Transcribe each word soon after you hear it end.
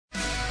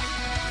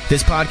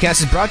This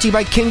podcast is brought to you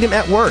by Kingdom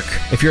at Work.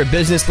 If you're a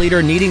business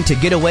leader needing to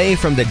get away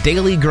from the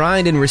daily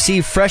grind and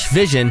receive fresh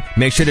vision,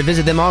 make sure to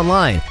visit them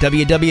online,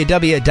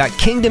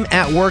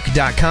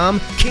 www.kingdomatwork.com,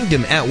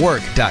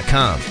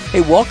 kingdomatwork.com.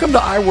 Hey, welcome to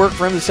iWork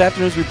for Him this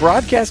afternoon as we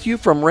broadcast you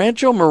from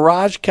Rancho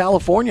Mirage,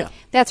 California.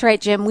 That's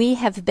right, Jim. We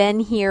have been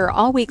here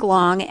all week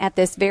long at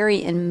this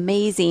very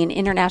amazing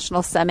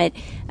international summit,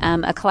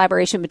 a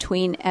collaboration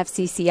between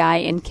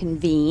FCCCI and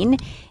Convene.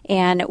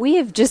 And we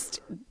have just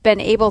been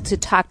able to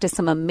talk to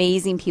some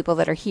amazing people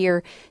that are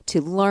here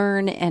to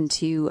learn and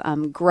to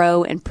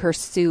grow and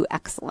pursue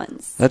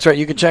excellence. That's right.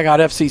 You can check out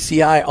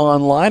FCCI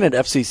online at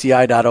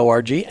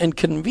fcci.org and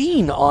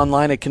Convene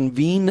online at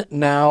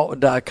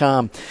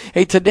convenenow.com.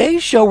 Hey,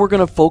 today's show, we're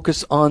going to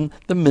focus on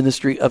the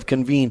Ministry of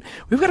Convene.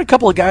 We've got a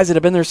couple of guys that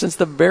have been there since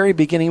the very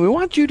beginning. We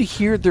want you to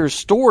hear their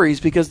stories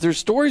because their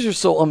stories are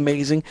so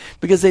amazing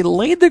because they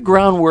laid the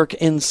groundwork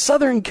in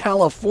Southern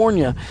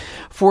California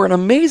for an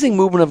amazing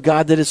movement of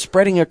God that is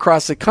spreading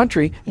across the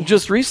country.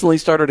 Just recently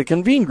started a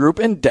Convene group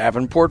in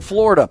Davenport,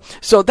 Florida.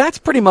 So that's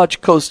pretty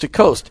much coast to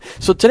coast.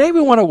 So today we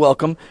want to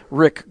welcome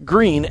Ric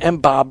Green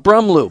and Bob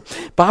Brumleu.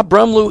 Bob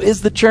Brumleu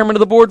is the chairman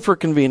of the board for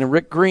Convene, and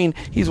Ric Green,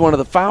 he's one of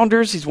the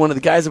founders. He's one of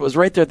the guys that was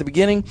right there at the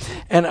beginning.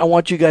 And I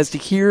want you guys to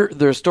hear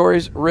their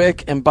stories.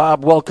 Ric and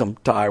Bob, welcome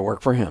to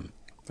iWork for Him.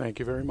 Thank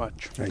you very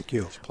much. Thank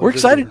you. We're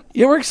excited.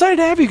 Yeah, we're excited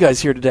to have you guys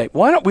here today.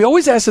 Why don't we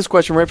always ask this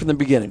question right from the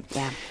beginning?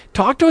 Yeah.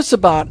 Talk to us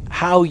about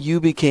how you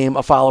became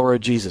a follower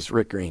of Jesus,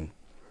 Ric Green.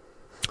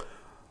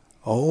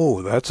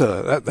 Oh, that's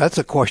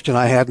a question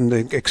I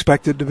hadn't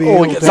expected to be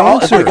Oh, able to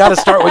answer. we got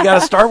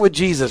to start with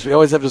Jesus. We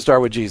always have to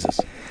start with Jesus.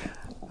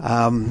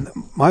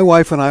 My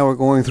wife and I were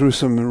going through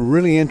some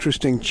really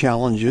interesting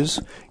challenges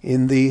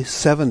in the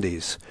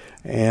 70s,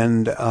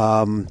 and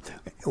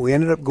we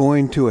ended up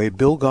going to a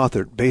Bill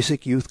Gothard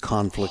Basic Youth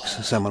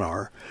Conflicts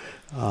seminar.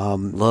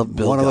 Love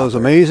Bill One of those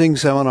Gothard. amazing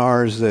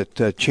seminars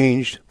that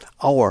changed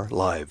our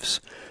lives,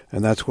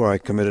 and that's where I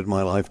committed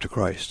my life to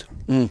Christ.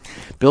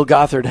 Bill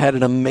Gothard had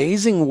an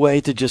amazing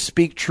way to just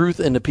speak truth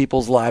into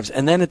people's lives.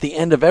 And then at the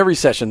end of every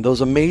session,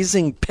 those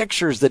amazing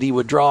pictures that he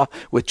would draw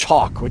with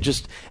chalk would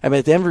just,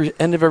 at the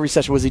end of every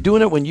session, was he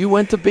doing it when you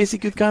went to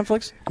Basic Youth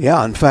Conflicts?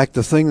 Yeah, in fact,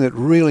 the thing that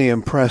really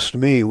impressed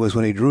me was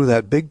when he drew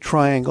that big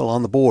triangle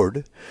on the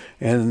board,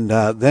 and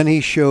then he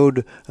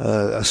showed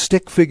a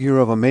stick figure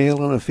of a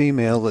male and a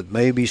female that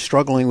may be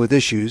struggling with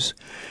issues,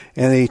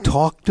 and he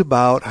talked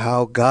about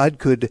how God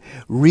could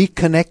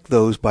reconnect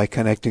those by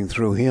connecting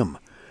through him.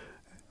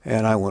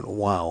 And I went,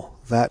 wow,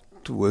 that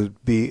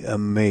would be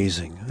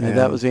amazing. And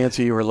that was the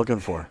answer you were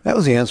looking for. That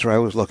was the answer I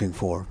was looking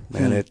for,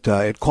 and it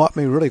caught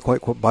me really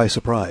quite by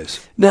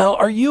surprise. Now,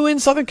 are you in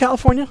Southern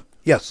California?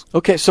 Yes.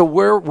 Okay, so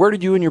where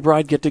did you and your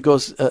bride get to go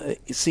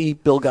see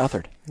Bill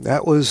Gothard?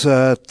 That was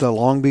at the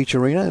Long Beach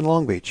Arena in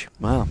Long Beach.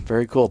 Wow,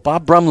 very cool.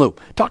 Bob Brumleu,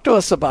 talk to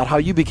us about how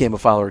you became a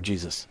follower of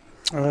Jesus.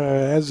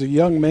 As a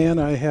young man,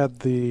 I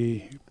had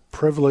the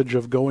privilege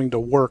of going to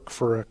work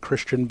for a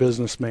Christian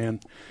businessman,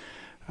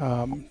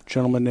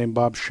 gentleman named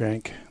Bob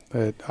Shank.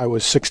 I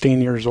was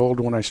 16 years old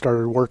when I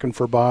started working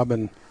for Bob,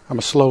 and I'm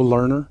a slow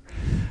learner,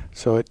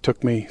 so it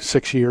took me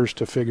 6 years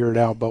to figure it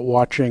out. But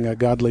watching a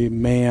godly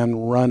man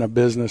run a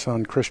business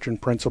on Christian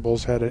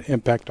principles had an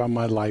impact on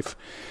my life.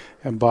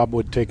 And Bob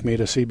would take me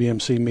to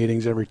CBMC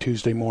meetings every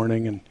Tuesday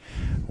morning. And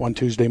one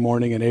Tuesday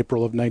morning in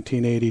April of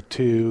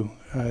 1982,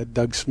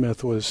 Doug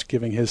Smith was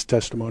giving his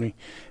testimony.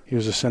 He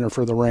was a center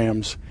for the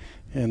Rams,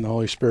 and the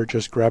Holy Spirit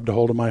just grabbed a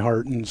hold of my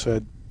heart and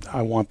said,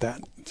 I want that.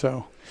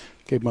 So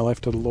gave my life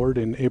to the Lord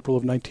in April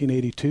of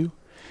 1982.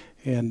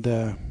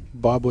 And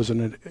Bob was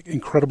an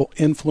incredible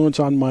influence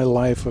on my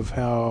life of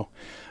how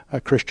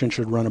a Christian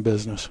should run a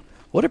business.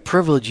 What a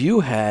privilege you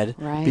had.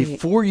 Right.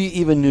 Before you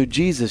even knew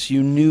Jesus.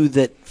 You knew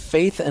that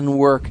faith and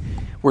work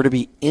were to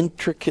be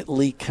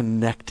intricately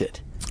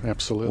connected.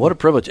 Absolutely. What a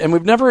privilege. And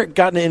we've never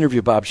gotten to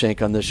interview Bob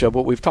Shank on this show,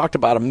 but we've talked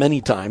about him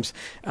many times.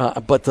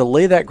 But to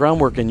lay that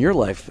groundwork in your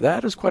life,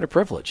 that is quite a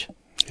privilege.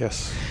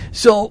 Yes.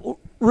 So,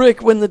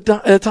 Ric, when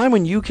the time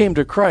when you came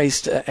to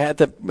Christ at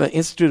the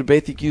Institute of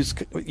Basic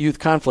Youth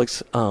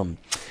Conflicts,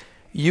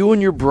 you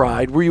and your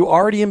bride, were you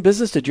already in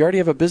business? Did you already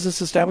have a business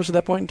established at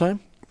that point in time?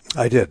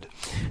 I did.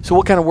 So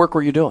what kind of work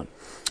were you doing?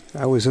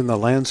 I was in the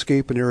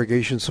landscape and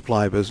irrigation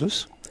supply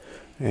business,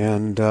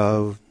 and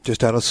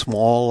just had a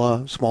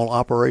small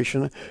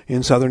operation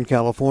in Southern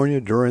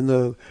California during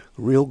the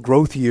real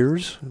growth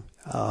years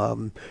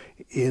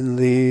in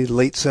the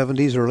late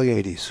 70s, early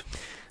 80s.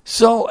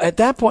 So at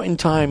that point in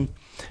time,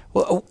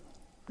 well,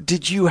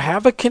 did you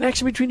have a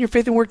connection between your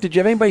faith and work? Did you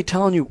have anybody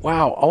telling you,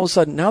 wow, all of a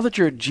sudden, now that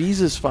you're a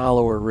Jesus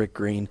follower, Ric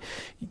Green,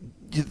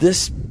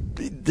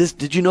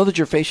 did you know that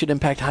your faith should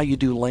impact how you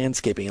do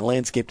landscaping and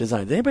landscape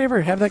design? Did anybody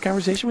ever have that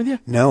conversation with you?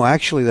 No,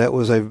 actually, that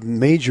was a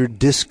major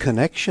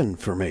disconnection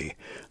for me.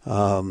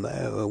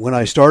 When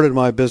I started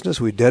my business,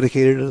 we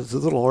dedicated it to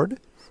the Lord,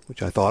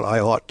 which I thought I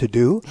ought to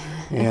do,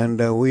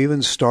 and we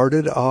even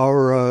started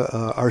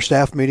our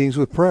staff meetings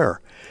with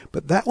prayer.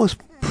 But that was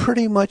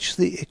pretty much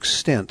the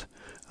extent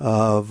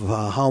of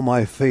how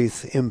my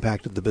faith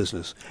impacted the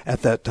business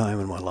at that time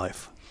in my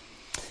life.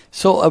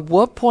 So at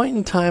what point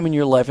in time in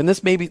your life, and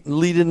this may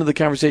lead into the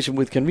conversation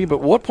with Convene, but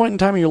what point in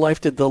time in your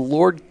life did the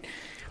Lord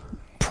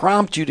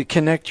prompt you to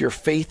connect your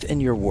faith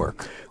and your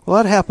work?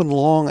 Well, that happened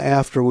long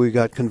after we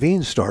got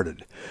Convene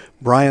started.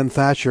 Brian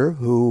Thatcher,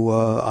 who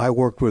I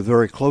worked with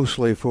very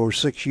closely for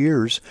 6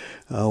 years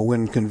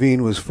when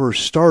Convene was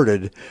first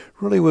started,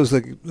 really was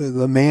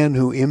the man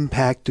who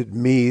impacted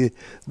me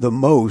the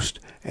most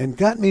and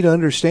got me to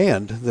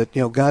understand that,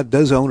 God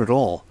does own it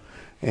all,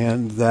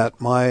 and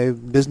that my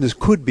business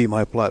could be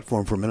my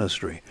platform for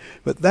ministry.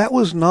 But that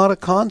was not a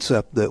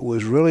concept that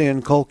was really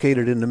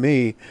inculcated into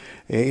me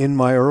in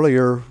my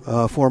earlier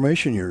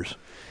formation years.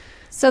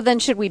 So then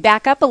should we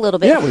back up a little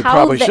bit? Yeah, we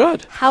probably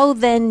should. How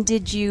then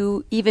did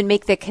you even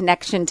make the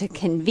connection to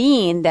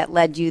Convene that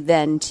led you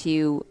then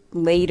to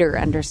later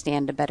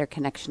understand a better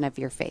connection of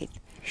your faith?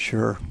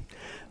 Sure.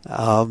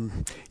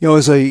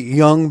 As a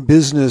young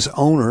business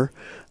owner,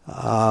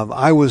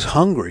 I was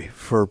hungry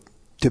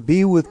to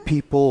be with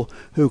people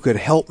who could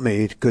help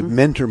me, could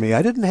mentor me.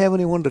 I didn't have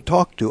anyone to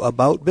talk to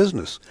about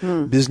business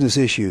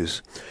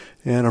issues.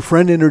 And a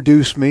friend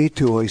introduced me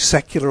to a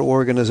secular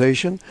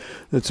organization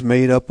that's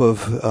made up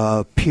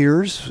of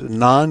peers,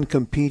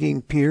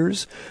 non-competing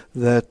peers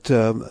that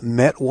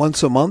met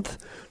once a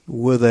month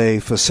with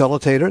a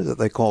facilitator that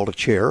they called a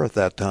chair at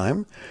that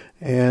time.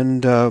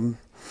 And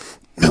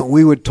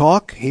we would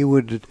talk. He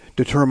would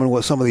determine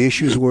what some of the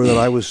issues were that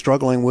I was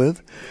struggling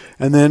with.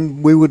 And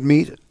then we would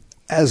meet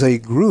as a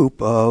group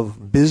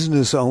of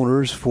business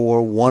owners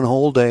for one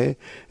whole day,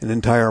 an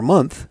entire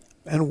month,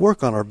 and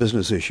work on our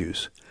business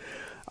issues.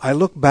 I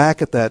look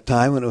back at that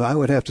time, and I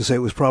would have to say it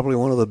was probably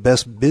one of the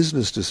best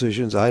business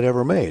decisions I'd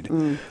ever made.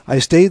 I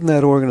stayed in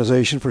that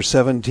organization for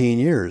 17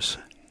 years.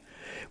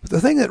 But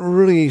the thing that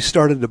really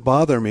started to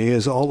bother me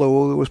is,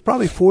 although it was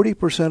probably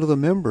 40% of the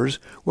members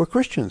were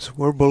Christians,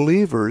 were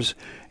believers,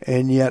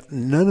 and yet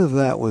none of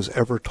that was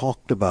ever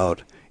talked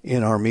about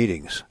in our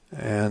meetings.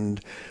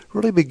 And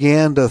really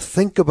began to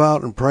think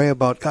about and pray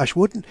about, gosh,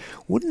 wouldn't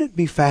it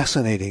be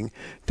fascinating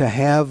to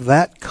have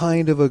that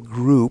kind of a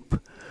group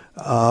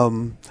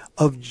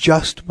of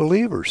just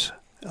believers,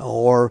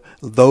 or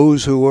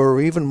those who are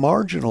even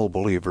marginal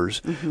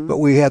believers, but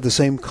we had the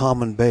same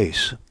common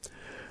base.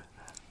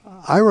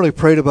 I really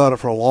prayed about it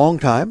for a long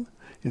time.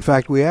 In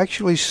fact, we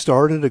actually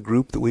started a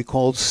group that we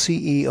called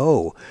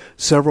CEO.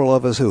 Several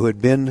of us who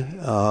had been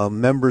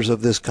members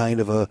of this kind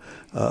of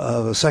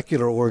a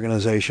secular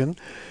organization,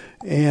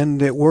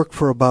 and it worked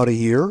for about a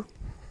year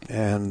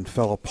and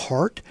fell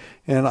apart.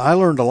 And I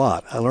learned a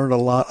lot. I learned a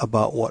lot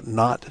about what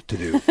not to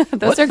do.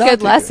 Those are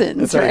good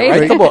lessons, right?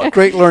 Write the book.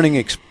 Great learning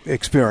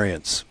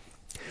experience.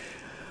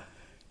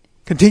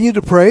 Continued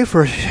to pray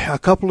for a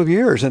couple of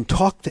years and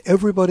talked to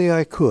everybody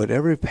I could,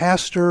 every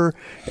pastor,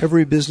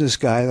 every business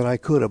guy that I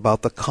could,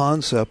 about the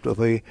concept of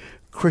a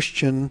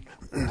Christian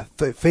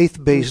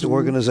faith-based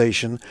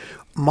organization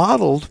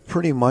modeled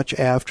pretty much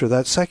after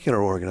that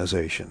secular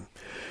organization.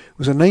 It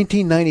was in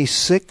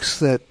 1996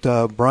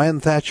 that Brian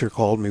Thatcher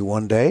called me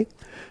one day,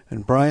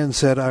 and Brian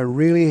said, I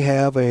really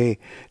have a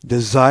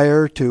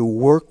desire to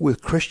work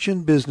with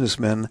Christian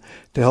businessmen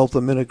to help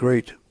them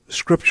integrate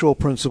scriptural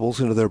principles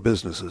into their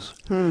businesses.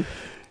 And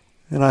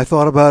I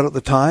thought about it at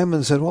the time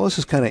and said, well, this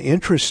is kind of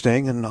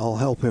interesting, and I'll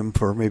help him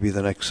for maybe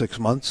the next 6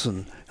 months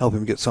and help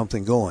him get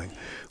something going.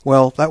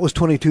 Well, that was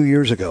 22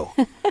 years ago.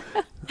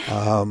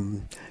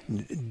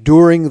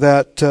 During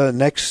that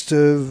next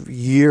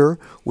year,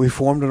 we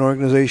formed an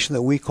organization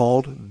that we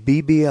called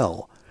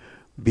BBL,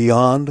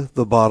 Beyond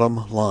the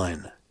Bottom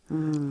Line.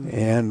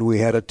 And we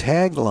had a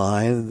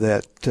tagline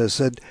that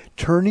said,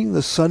 turning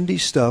the Sunday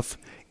stuff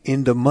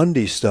into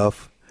Monday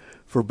stuff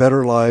for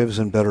better lives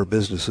and better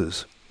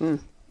businesses.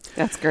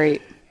 That's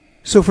great.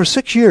 So for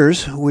 6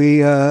 years, we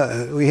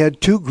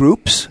had two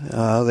groups.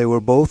 They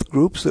were both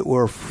groups that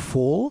were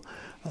full,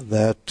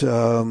 that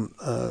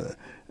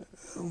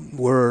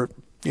were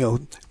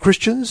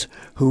Christians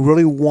who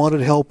really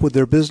wanted help with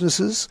their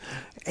businesses,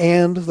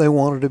 and they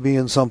wanted to be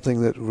in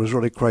something that was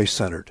really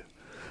Christ-centered.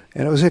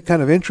 And it was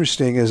kind of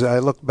interesting as I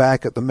look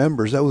back at the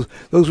members.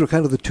 Those were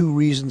kind of the two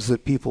reasons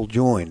that people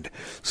joined.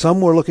 Some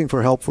were looking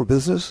for help for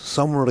business.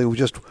 Some really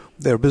just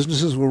their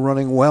businesses were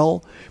running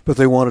well, but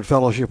they wanted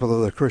fellowship with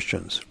other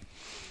Christians.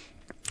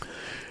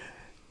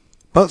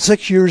 About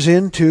 6 years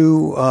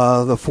into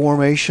the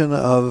formation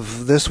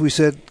of this, we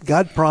said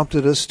God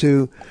prompted us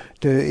that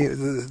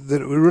we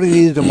really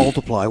needed to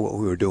multiply what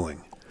we were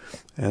doing.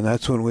 And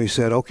that's when we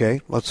said,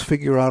 okay, let's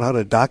figure out how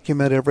to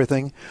document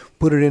everything,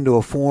 put it into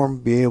a form,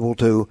 be able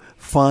to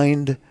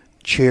find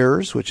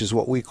chairs, which is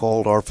what we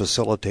called our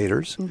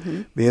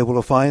facilitators, be able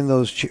to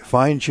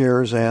find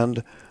chairs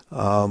and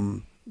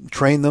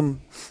train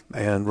them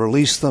and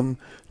release them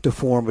to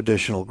form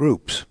additional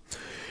groups.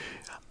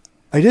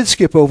 I did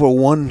skip over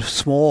one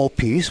small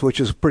piece, which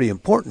is a pretty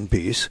important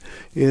piece,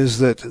 is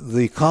that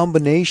the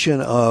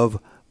combination of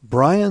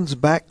Brian's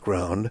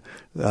background,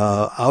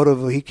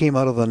 he came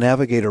out of a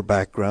navigator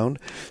background,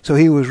 so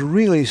he was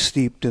really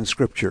steeped in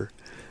Scripture.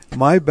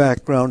 My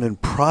background in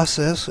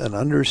process and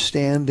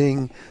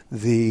understanding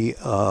the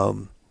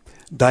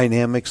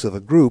dynamics of a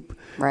group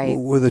Right.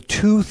 were the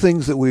two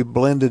things that we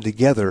blended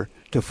together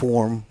to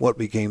form what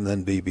became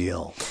then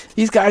BBL.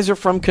 These guys are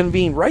from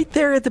Convene. Right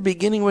there at the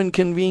beginning when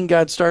Convene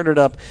got started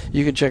up,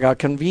 you can check out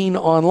Convene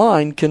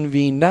online,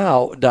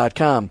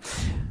 convenenow.com.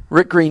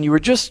 Ric Green, you were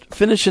just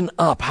finishing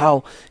up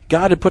how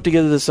God had put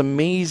together this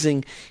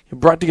amazing,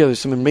 brought together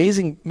some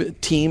amazing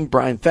team,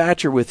 Brian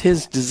Thatcher with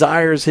his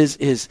desires,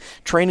 his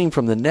training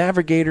from the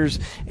navigators,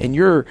 and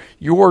your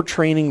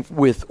training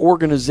with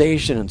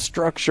organization and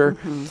structure.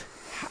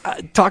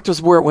 Mm-hmm. Talk to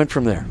us where it went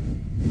from there.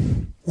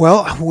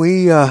 Well,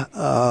 we had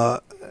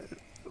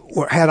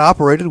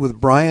operated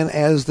with Brian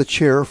as the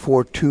chair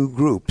for two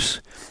groups,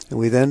 and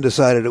we then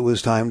decided it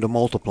was time to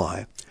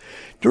multiply.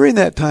 During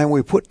that time,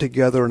 we put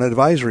together an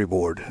advisory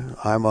board.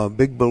 I'm a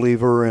big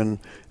believer in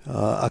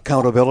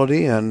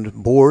accountability and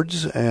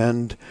boards,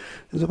 and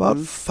there's about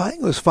I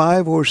think it was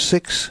 5 or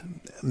 6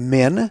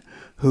 men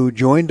who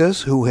joined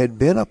us who had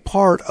been a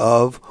part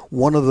of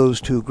one of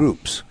those two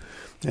groups.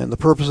 And the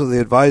purpose of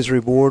the advisory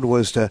board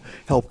was to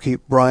help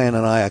keep Brian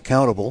and I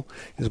accountable.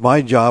 Because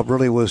my job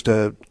really was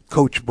to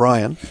coach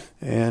Brian,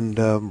 and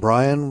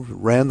Brian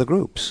ran the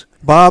groups.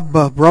 Bob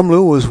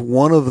Brumleu was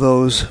one of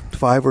those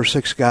 5 or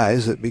 6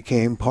 guys that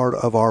became part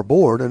of our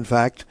board. In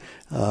fact,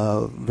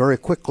 very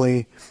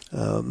quickly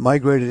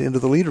migrated into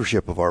the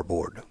leadership of our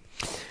board.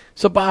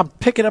 So, Bob,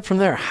 pick it up from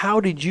there.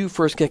 How did you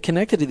first get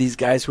connected to these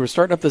guys who were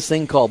starting up this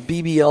thing called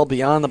BBL,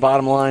 Beyond the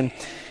Bottom Line?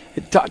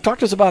 Talk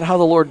to us about how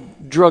the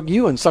Lord drug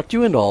you and sucked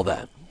you into all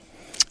that.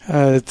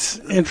 It's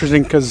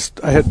interesting because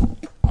I had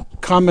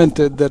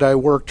commented that I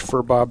worked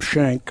for Bob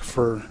Shank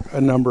for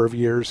a number of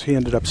years. He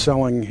ended up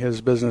selling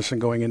his business and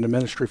going into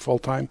ministry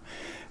full-time,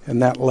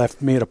 and that left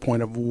me at a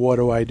point of what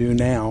do I do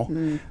now?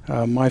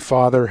 My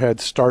father had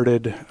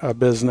started a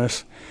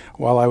business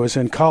while I was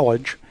in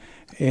college,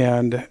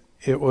 and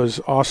it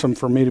was awesome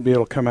for me to be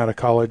able to come out of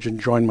college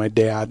and join my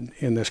dad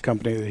in this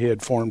company that he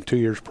had formed 2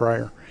 years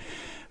prior.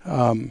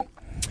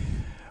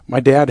 My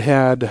dad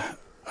had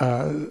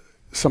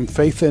some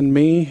faith in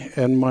me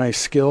and my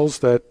skills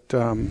that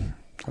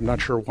I'm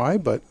not sure why,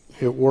 but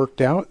it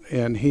worked out,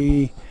 and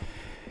he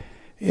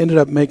ended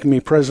up making me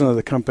president of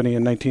the company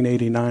in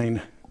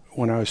 1989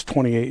 when I was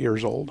 28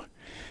 years old.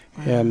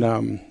 Wow. And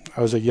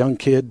I was a young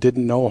kid,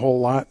 didn't know a whole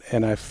lot,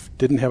 and I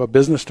didn't have a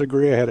business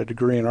degree. I had a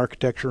degree in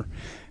architecture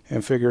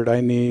and figured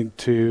I need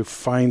to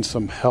find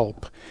some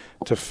help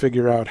to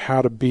figure out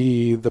how to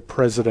be the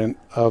president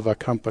of a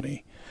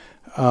company.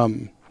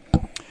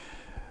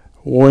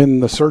 When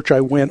the search I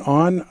went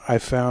on, I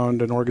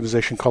found an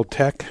organization called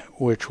Tech,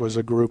 which was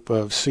a group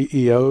of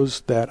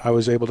CEOs that I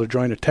was able to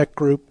join a tech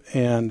group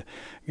and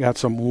got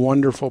some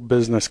wonderful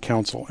business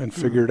counsel and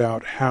figured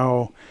out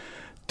how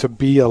to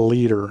be a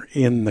leader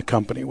in the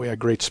company. We had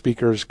great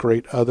speakers,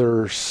 great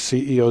other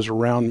CEOs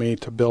around me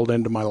to build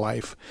into my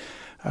life.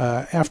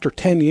 After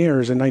 10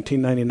 years in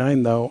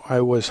 1999, though, I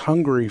was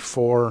hungry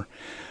for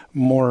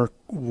more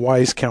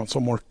wise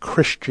counsel, more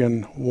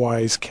Christian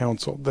wise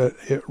counsel, that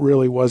it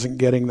really wasn't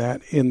getting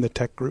that in the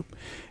tech group.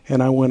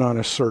 And I went on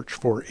a search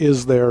for,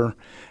 is there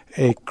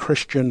a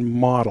Christian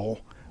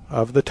model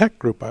of the tech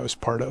group I was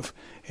part of?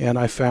 And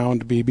I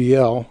found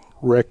BBL,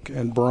 Ric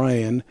and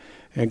Brian,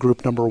 and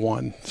group number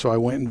 1. So I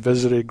went and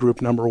visited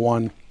group number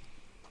 1.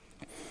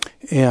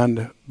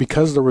 And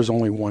because there was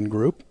only one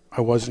group,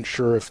 I wasn't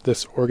sure if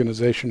this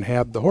organization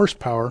had the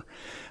horsepower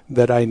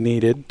that I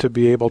needed to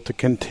be able to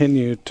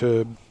continue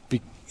to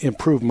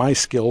improve my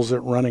skills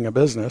at running a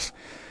business.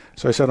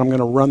 So I said, I'm going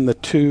to run the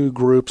two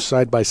groups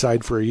side by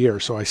side for a year.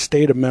 So I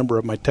stayed a member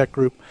of my tech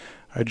group.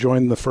 I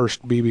joined the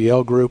first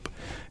BBL group.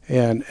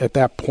 And at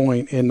that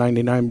point in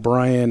 99,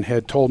 Brian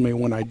had told me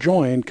when I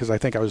joined, because I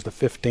think I was the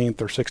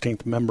 15th or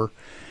 16th member,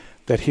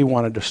 that he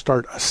wanted to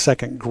start a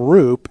second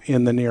group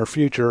in the near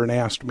future, and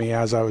asked me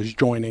as I was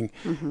joining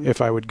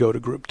if I would go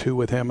to group 2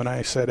 with him. And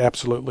I said,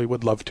 absolutely,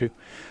 would love to.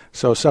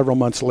 So several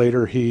months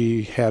later,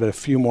 he had a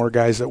few more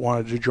guys that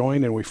wanted to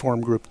join, and we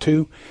formed group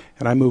 2.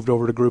 And I moved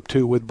over to group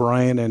 2 with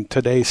Brian. And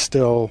today,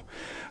 still,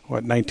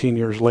 19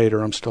 years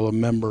later, I'm still a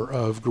member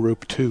of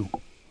group 2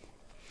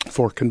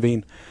 for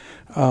Convene.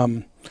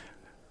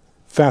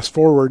 Fast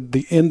forward,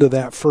 the end of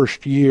that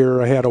first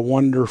year, I had a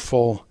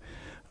wonderful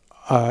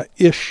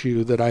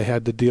issue that I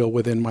had to deal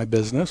with in my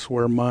business,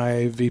 where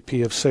my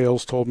VP of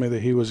sales told me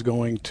that he was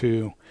going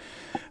to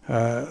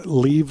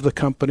leave the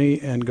company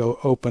and go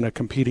open a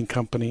competing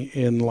company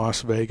in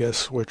Las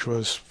Vegas, which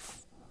was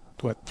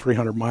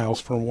 300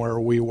 miles from where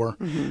we were.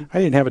 I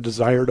didn't have a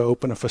desire to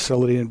open a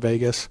facility in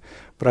Vegas,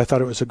 but I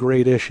thought it was a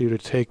great issue to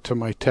take to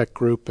my tech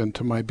group and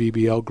to my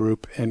BBL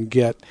group and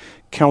get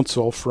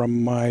counsel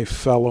from my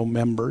fellow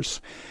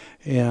members.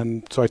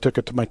 And so I took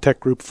it to my tech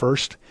group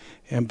first,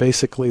 and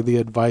basically the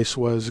advice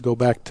was go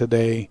back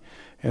today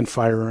and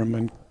fire him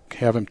and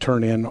have him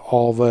turn in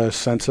all the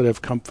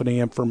sensitive company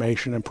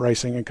information and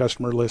pricing and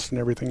customer lists and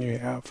everything you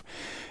have.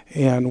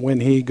 And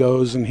when he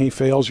goes and he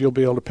fails, you'll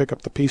be able to pick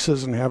up the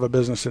pieces and have a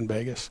business in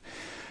Vegas.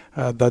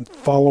 The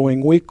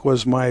following week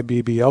was my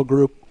BBL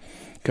group,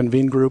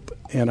 Convene group,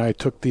 and I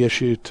took the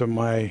issue to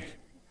my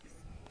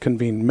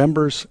Convene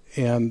members,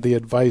 and the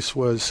advice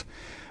was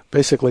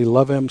basically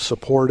love him,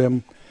 support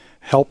him,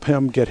 help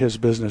him get his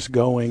business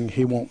going.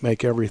 He won't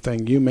make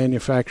everything you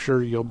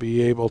manufacture. You'll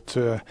be able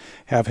to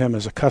have him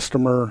as a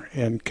customer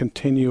and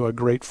continue a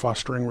great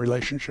fostering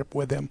relationship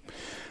with him.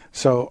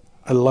 So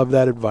I love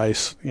that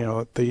advice.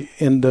 At the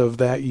end of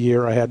that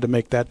year, I had to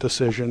make that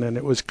decision, and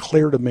it was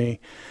clear to me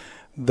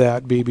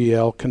that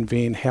BBL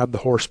Convene had the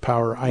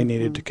horsepower I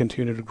needed to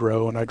continue to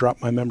grow, and I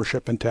dropped my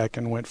membership in tech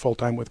and went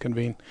full-time with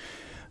Convene.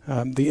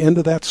 The end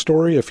of that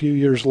story, a few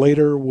years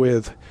later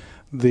with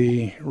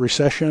the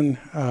recession,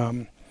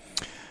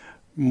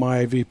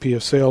 my VP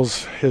of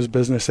sales, his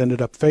business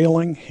ended up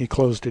failing. He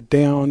closed it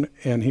down,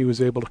 and he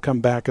was able to come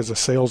back as a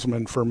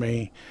salesman for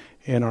me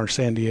in our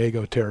San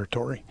Diego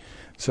territory.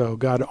 So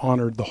God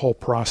honored the whole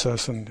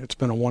process, and it's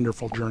been a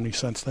wonderful journey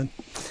since then.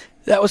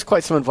 That was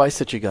quite some advice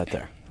that you got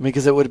there.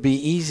 Because it would be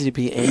easy to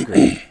be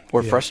angry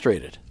or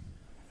frustrated.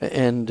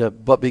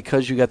 But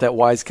because you got that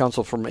wise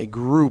counsel from a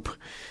group,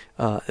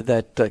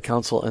 that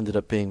counsel ended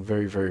up being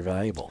very, very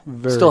valuable.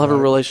 Still have a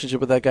relationship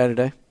with that guy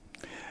today?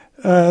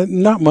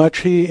 Not much.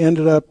 He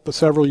ended up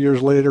several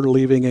years later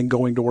leaving and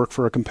going to work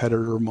for a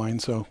competitor of mine.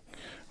 So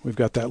we've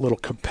got that little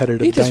competitive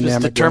dynamic. He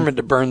just was determined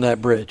to burn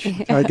that bridge.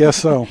 I guess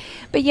so.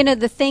 But,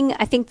 the thing,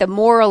 I think the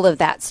moral of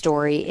that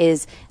story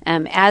is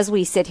as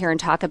we sit here and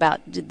talk about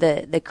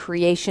the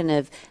creation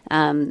of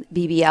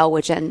BBL,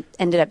 which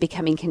ended up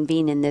becoming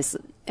Convene in this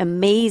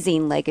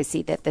amazing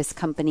legacy that this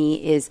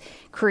company is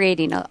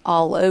creating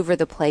all over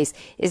the place,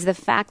 is the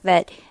fact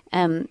that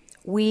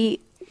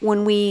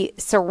when we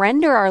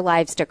surrender our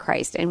lives to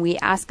Christ and we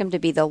ask him to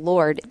be the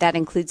Lord, that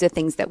includes the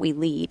things that we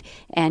lead,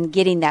 and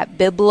getting that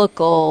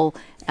biblical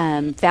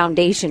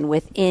foundation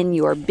within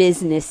your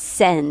business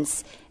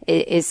sense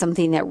is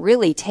something that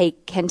really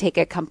can take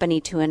a company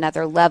to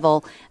another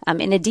level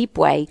in a deep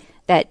way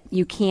that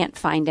you can't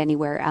find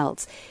anywhere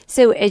else.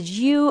 So as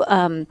you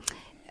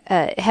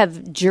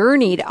have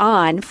journeyed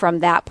on from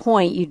that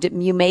point,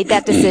 you made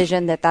that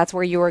decision that's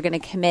where you were going to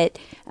commit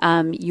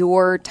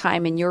your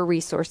time and your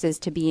resources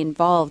to be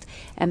involved.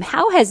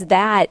 How has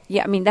that?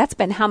 That's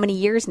been how many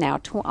years now?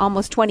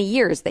 Almost 20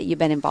 years that you've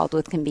been involved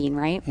with Convene,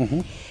 right?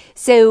 Mm-hmm.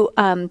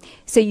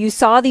 So you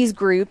saw these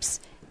groups,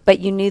 but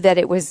you knew that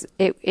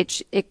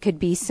it could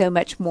be so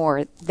much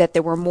more, that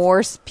there were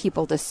more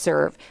people to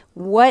serve.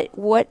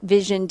 What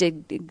vision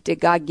did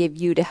God give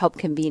you to help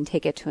Convene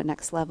take it to a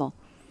next level?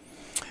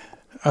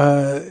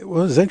 It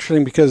was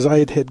interesting because I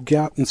had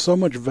gotten so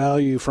much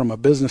value from a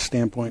business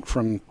standpoint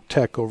from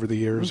tech over the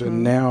years,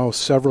 and now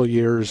several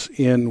years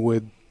in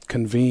with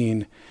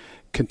Convene,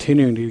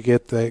 continuing to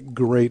get that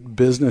great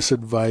business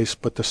advice,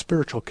 but the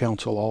spiritual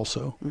counsel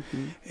also,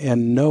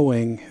 and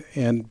knowing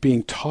and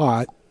being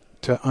taught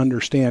to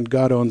understand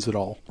God owns it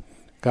all.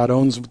 God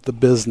owns the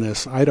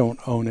business. I don't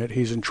own it.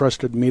 He's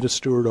entrusted me to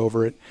steward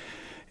over it,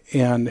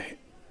 and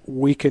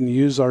we can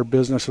use our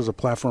business as a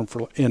platform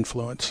for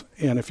influence.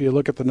 And if you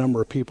look at the number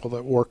of people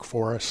that work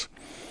for us,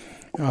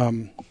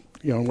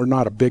 we're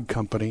not a big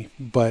company,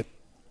 but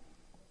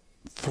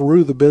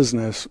through the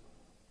business,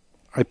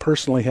 I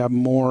personally have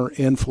more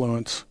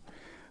influence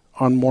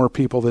on more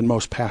people than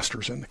most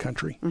pastors in the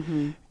country.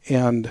 Mm-hmm.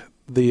 And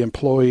the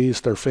employees,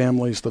 their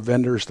families, the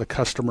vendors, the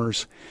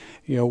customers,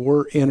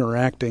 we're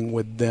interacting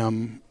with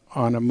them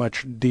on a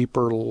much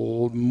deeper,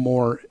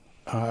 more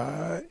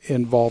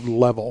involved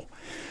level.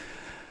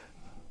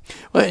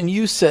 Well, and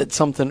you said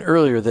something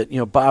earlier that,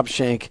 Bob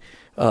Shank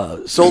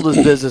sold his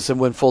business and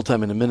went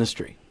full-time into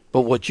ministry.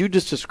 But what you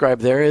just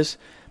described there is,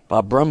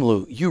 Bob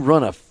Brumleu, you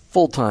run a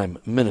full-time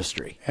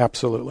ministry.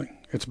 Absolutely.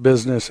 It's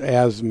business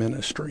as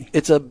ministry.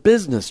 It's a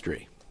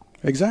businessry.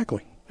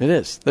 Exactly. It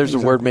is. There's a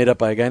word made up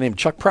by a guy named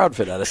Chuck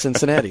Proudfit out of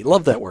Cincinnati.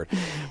 Love that word.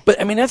 But,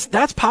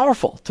 that's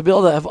powerful to be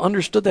able to have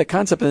understood that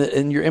concept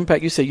and your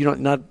impact. You say you're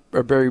not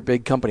a very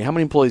big company. How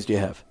many employees do you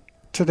have?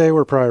 Today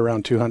we're probably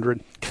around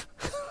 200.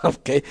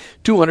 Okay,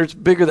 200 is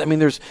bigger than,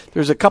 there's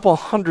a couple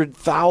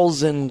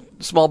 100,000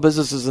 small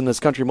businesses in this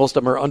country. Most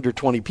of them are under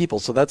 20 people,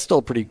 so that's still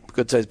a pretty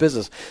good-sized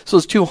business. So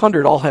those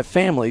 200 all have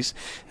families.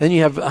 Then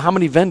you have how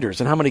many vendors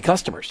and how many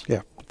customers?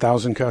 Yeah,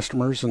 1,000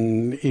 customers,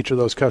 and each of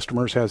those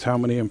customers has how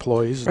many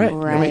employees. Right.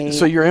 Right.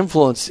 So your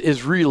influence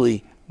is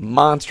really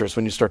monstrous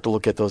when you start to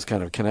look at those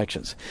kind of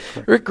connections.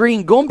 Right. Ric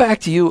Green, going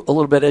back to you a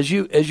little bit, as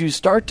you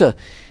start to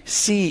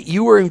see,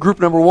 you were in group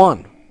number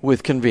 1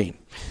 with Convene.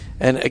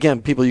 And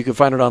again, people, you can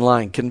find it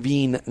online,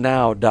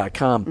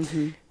 convenenow.com.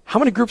 Mm-hmm. How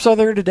many groups are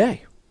there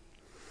today?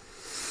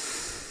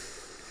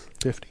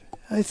 50.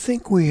 I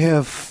think we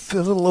have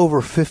a little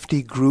over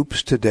 50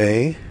 groups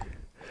today,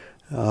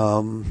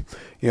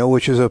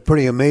 which is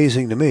pretty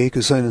amazing to me,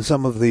 because in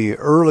some of the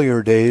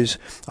earlier days,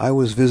 I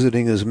was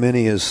visiting as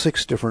many as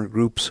 6 different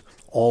groups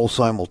all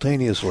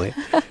simultaneously,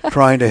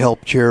 trying to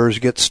help chairs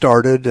get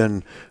started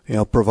and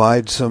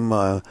provide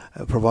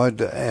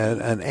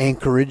an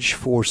anchorage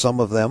for some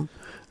of them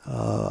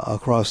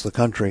across the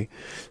country.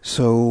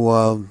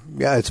 So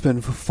it's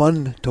been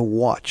fun to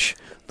watch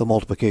the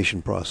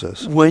multiplication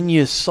process. When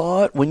you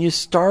saw it, when you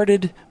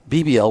started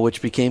BBL,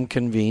 which became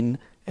Convene,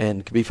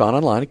 and can be found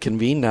online at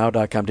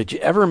convenenow.com. Did you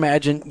ever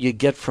imagine you'd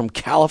get from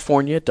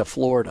California to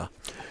Florida?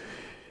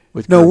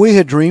 No, we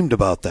had dreamed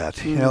about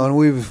that, and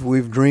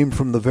we've dreamed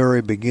from the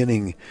very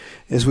beginning,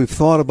 as we've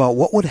thought about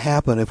what would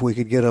happen if we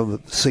could get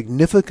a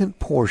significant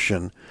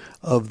portion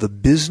of the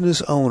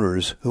business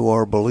owners who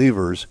are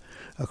believers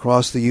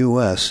across the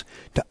U.S.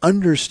 to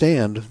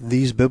understand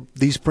these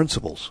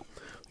principles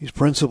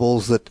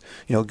that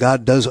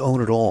God does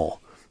own it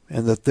all,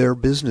 and that their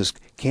business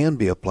can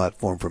be a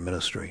platform for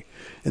ministry,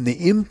 and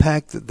the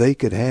impact that they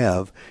could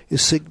have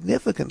is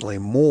significantly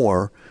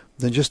more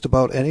than just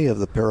about any of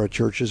the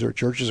parachurches or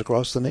churches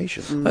across the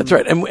nation. That's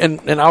right.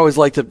 And I always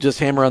like to just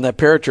hammer on that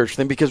parachurch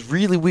thing, because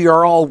really we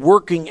are all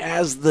working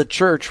as the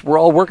church. We're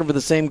all working for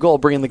the same goal,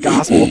 bringing the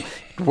gospel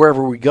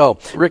wherever we go.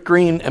 Ric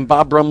Green and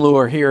Bob Brumleu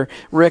are here.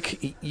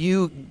 Ric,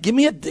 you give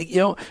me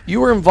you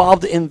were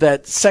involved in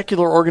that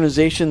secular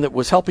organization that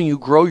was helping you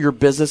grow your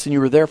business, and you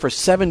were there for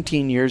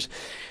 17 years.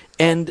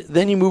 And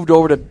then you moved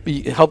over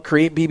to help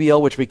create BBL,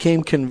 which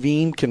became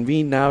Convene,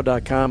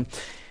 convenenow.com.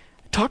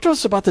 Talk to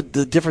us about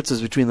the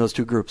differences between those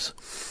two groups.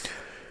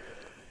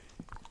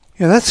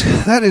 Yeah,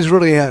 that is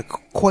really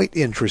quite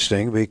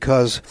interesting,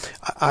 because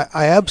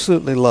I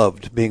absolutely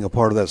loved being a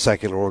part of that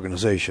secular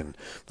organization.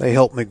 They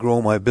helped me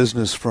grow my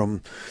business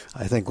from,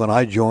 I think when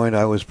I joined,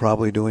 I was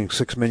probably doing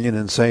 $6 million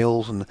in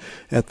sales, and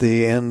at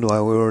the end we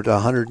were at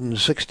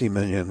 $160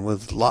 million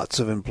with lots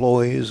of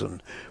employees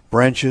and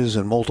branches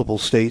in multiple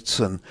states,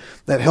 and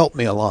that helped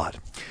me a lot.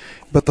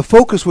 But the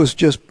focus was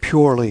just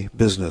purely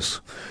business.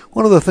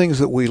 One of the things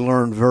that we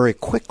learned very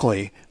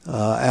quickly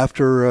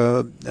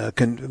after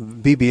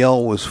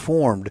BBL was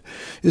formed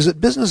is that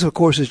business, of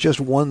course, is just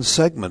one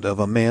segment of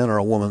a man or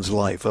a woman's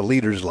life, a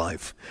leader's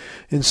life.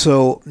 And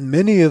so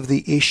many of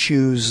the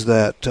issues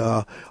that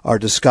are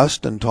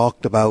discussed and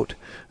talked about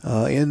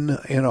in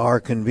our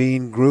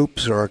Convene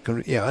groups,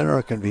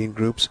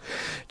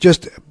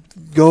 just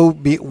go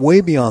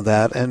way beyond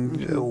that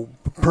and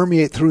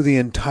permeate through the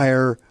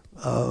entire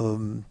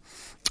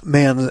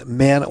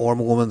man or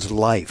woman's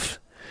life,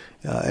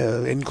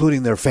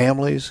 including their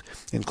families,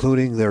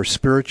 including their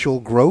spiritual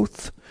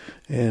growth,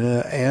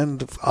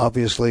 and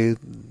obviously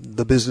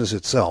the business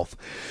itself.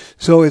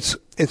 So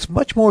it's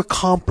much more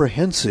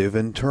comprehensive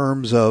in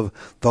terms of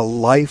the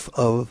life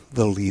of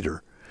the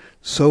leader.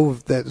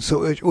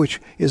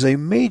 Which is a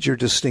major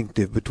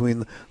distinctive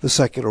between the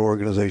secular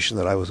organization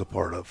that I was a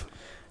part of.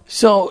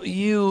 So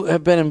you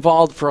have been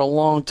involved for a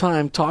long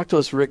time. Talk to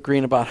us, Ric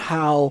Green, about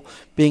how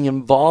being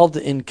involved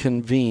in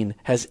Convene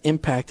has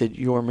impacted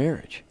your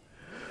marriage.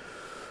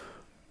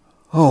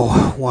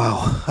 Oh,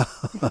 wow.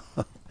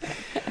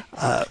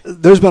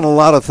 There's been a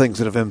lot of things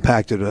that have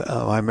impacted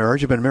my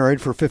marriage. I've been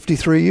married for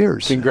 53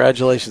 years.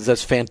 Congratulations.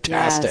 That's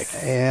fantastic.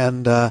 Yes.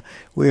 And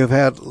we have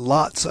had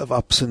lots of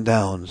ups and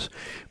downs.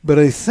 But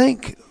I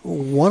think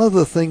one of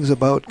the things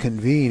about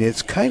Convene,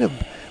 it's kind of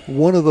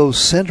one of those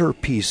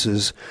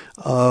centerpieces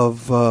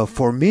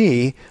for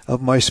me,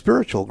 of my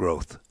spiritual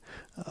growth.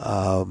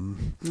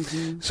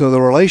 So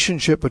the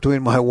relationship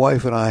between my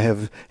wife and I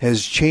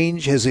has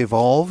changed, has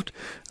evolved.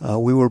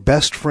 We were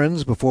best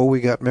friends before we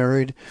got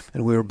married,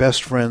 and we were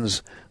best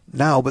friends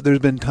now, but there's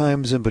been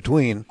times in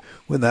between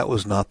when that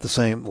was not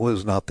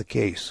the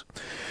case.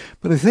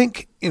 But I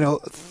think,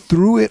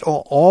 through it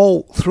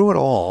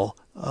all,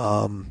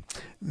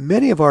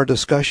 many of our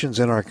discussions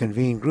in our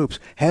Convene groups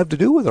have to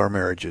do with our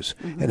marriages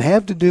and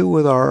have to do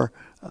with our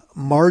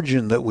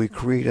margin that we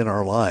create in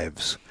our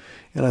lives.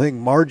 And I think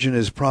margin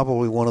is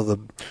probably one of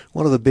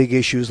the big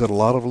issues that a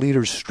lot of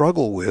leaders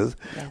struggle with,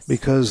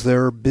 because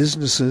their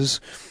businesses,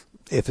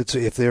 if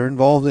they're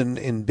involved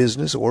in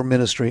business or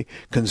ministry,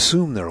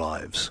 consume their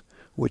lives,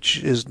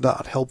 which is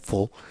not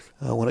helpful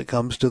when it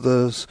comes to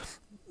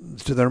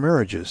their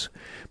marriages.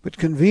 But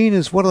Convene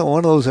is one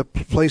of those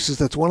places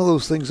that's one of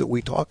those things that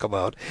we talk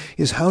about,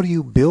 is how do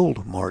you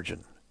build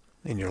margin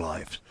in your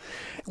life?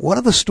 One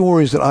of the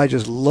stories that I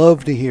just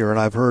love to hear, and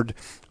I've heard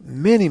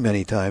many,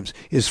 many times,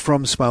 is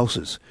from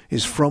spouses,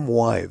 is from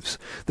wives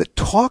that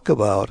talk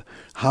about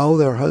how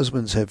their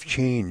husbands have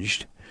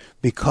changed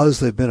because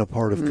they've been a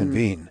part of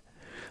Convene,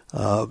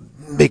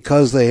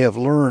 because they have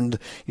learned,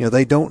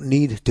 they don't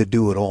need to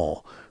do it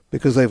all,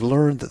 because they've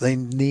learned that they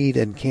need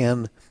and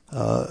can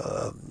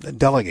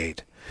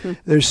delegate.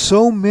 There's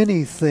so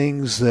many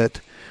things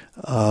that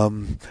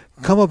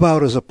come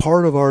about as a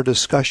part of our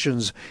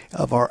discussions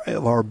of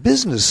our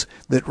business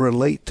that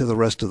relate to the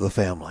rest of the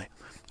family.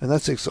 And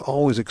that's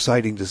always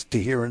exciting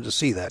to hear and to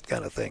see that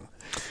kind of thing.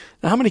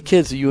 Now, how many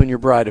kids do you and your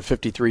bride of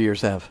 53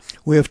 years have?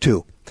 We have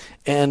 2.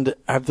 And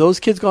have those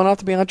kids gone out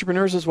to be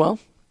entrepreneurs as well?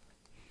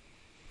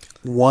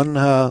 One,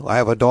 I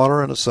have a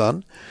daughter and a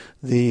son.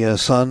 The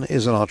son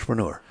is an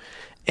entrepreneur.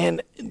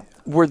 And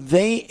were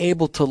they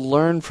able to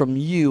learn from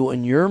you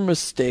and your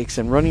mistakes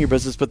and running your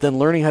business, but then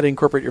learning how to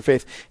incorporate your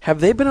faith?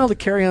 Have they been able to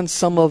carry on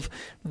some of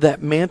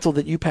that mantle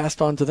that you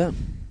passed on to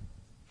them?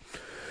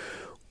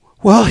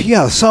 Well,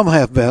 yeah, some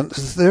have been.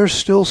 There's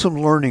still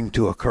some learning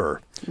to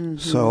occur.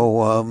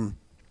 So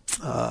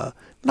not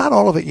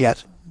all of it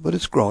yet, but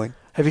it's growing.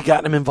 Have you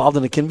gotten them involved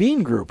in a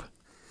Convene group?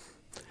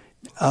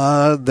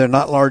 They're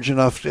not large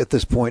enough at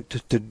this point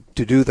to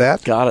do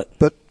that. Got it.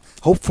 But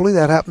hopefully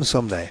that happens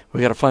someday.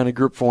 We got to find a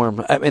group for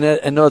them. I mean,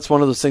 I know it's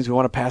one of those things we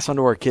want to pass on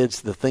to our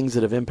kids, the things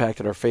that have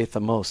impacted our faith the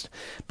most.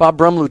 Bob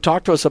Brumleu,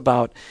 talk to us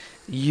about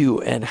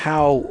you and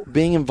how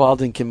being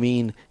involved in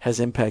Convene has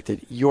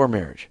impacted your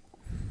marriage.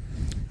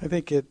 I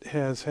think it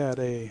has had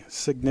a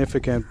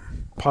significant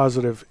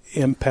positive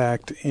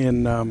impact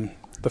in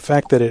the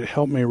fact that it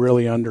helped me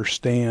really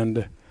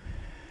understand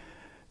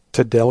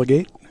to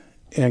delegate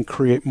and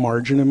create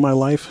margin in my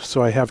life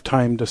so I have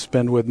time to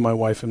spend with my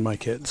wife and my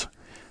kids.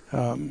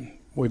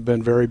 We've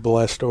been very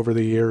blessed over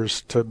the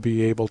years to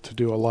be able to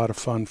do a lot of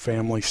fun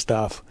family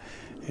stuff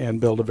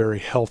and build a very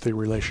healthy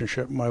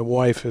relationship. My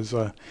wife is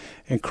an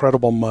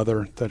incredible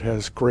mother that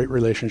has great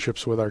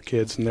relationships with our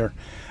kids, and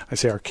I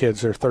say our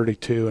kids, they're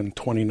 32 and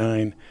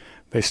 29.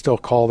 They still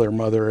call their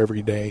mother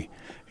every day,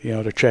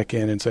 to check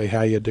in and say,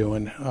 how you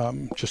doing?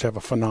 Just have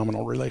a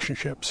phenomenal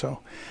relationship.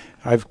 So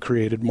I've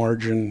created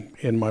margin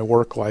in my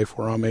work life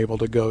where I'm able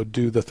to go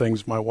do the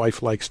things my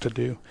wife likes to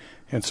do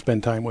and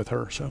spend time with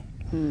her. So.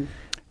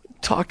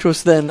 Talk to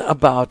us then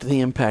about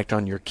the impact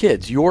on your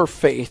kids, your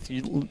faith,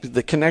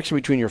 the connection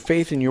between your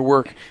faith and your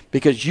work,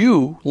 because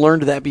you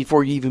learned that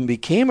before you even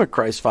became a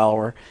Christ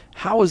follower.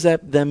 How has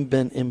that then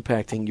been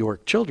impacting your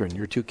children,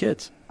 your two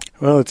kids?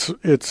 Well,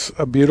 it's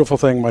a beautiful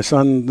thing. My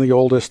son, the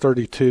oldest,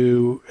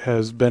 32,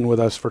 has been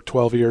with us for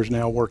 12 years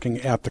now working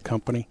at the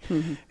company.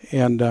 Mm-hmm.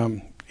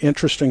 And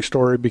interesting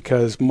story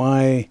because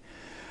my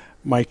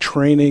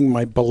training,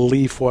 my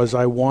belief was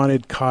I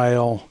wanted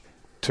Kyle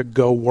to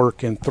go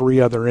work in 3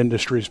 other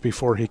industries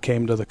before he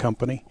came to the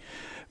company,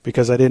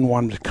 because I didn't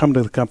want him to come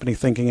to the company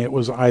thinking it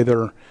was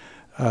either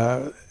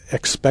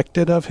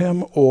expected of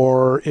him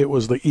or it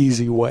was the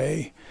easy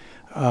way.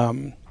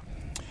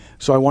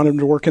 So I wanted him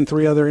to work in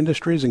 3 other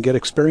industries and get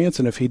experience,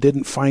 and if he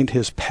didn't find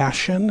his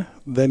passion,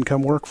 then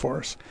come work for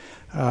us.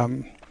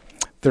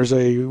 There's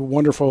a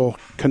wonderful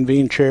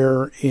Convene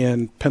chair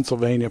in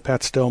Pennsylvania,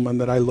 Pat Stillman,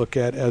 that I look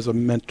at as a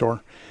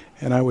mentor.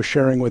 And I was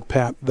sharing with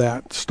Pat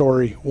that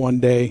story one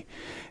day,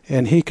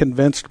 and he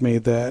convinced me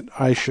that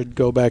I should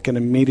go back and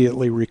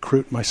immediately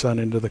recruit my son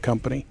into the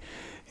company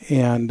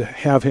and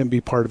have him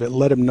be part of it.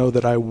 Let him know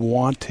that I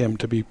want him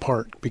to be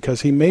part,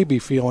 because he may be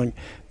feeling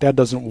Dad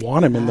doesn't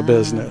want him in the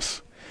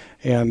business.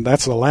 And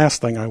that's the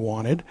last thing I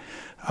wanted.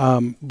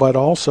 But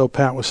also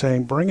Pat was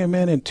saying, bring him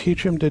in and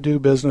teach him to do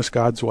business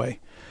God's way.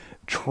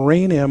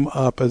 Train him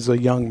up as a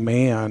young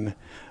man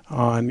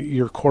on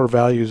your core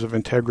values of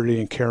integrity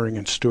and caring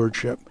and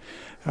stewardship.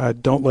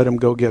 Don't let him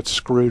go get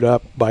screwed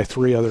up by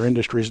 3 other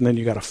industries, and then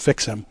you got to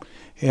fix him.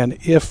 And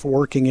if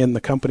working in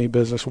the company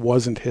business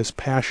wasn't his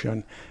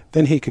passion,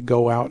 then he could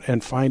go out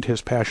and find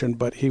his passion,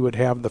 but he would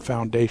have the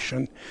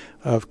foundation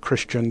of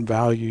Christian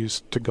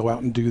values to go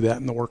out and do that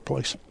in the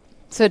workplace.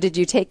 So did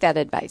you take that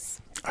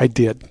advice? I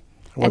did.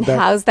 And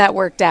how's that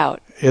worked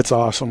out? It's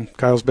awesome.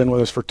 Kyle's been with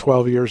us for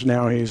 12 years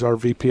now. He's our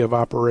VP of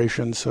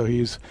operations, so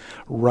he's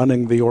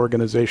running the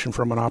organization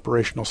from an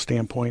operational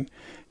standpoint.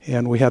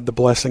 And we had the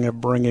blessing of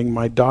bringing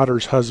my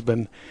daughter's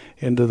husband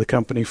into the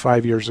company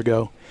 5 years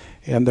ago,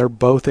 and they're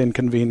both in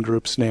Convene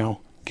groups now,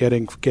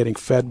 getting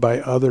fed by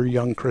other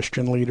young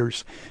Christian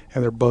leaders,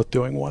 and they're both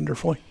doing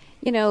wonderfully.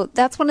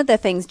 That's one of the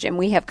things, Jim,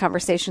 we have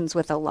conversations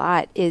with a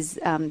lot is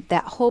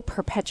that whole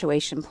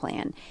perpetuation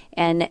plan.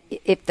 And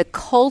if the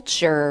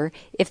culture,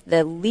 if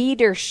the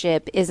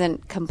leadership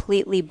isn't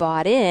completely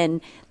bought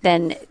in,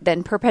 then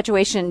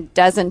perpetuation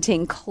doesn't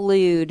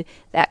include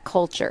that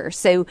culture.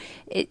 So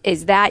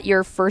is that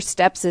your first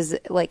steps, is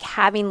like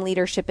having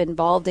leadership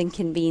involved in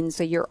Convene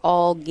so you're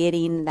all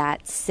getting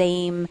that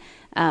same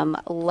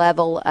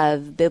level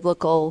of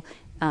biblical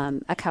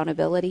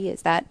accountability?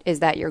 Is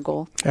that your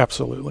goal?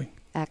 Absolutely.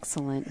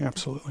 Excellent.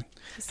 Absolutely.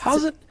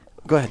 How's it?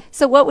 Go ahead.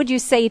 So what would you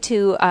say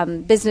to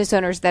business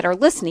owners that are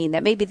listening,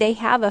 that maybe they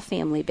have a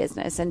family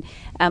business, and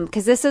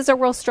because this is a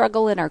real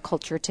struggle in our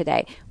culture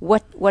today?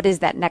 What does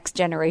that next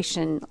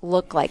generation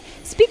look like?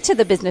 Speak to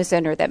the business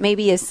owner that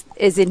maybe is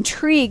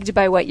intrigued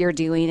by what you're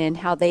doing and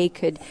how they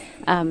could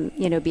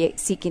be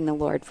seeking the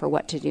Lord for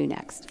what to do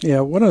next.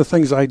 Yeah, one of the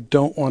things I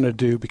don't want to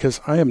do, because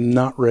I am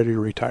not ready to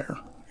retire.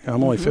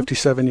 I'm only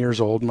 57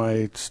 years old.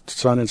 My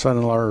son and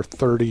son-in-law are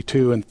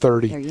 32 and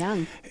 30. They're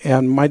young.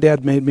 And my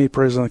dad made me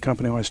president of the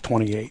company when I was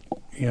 28.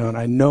 And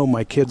I know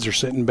my kids are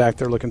sitting back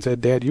there looking and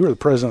saying, Dad, you were the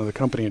president of the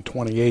company in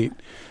 28.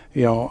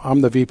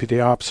 I'm the VP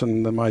of Ops,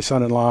 and my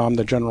son-in-law, I'm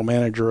the general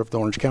manager of the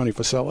Orange County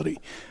facility.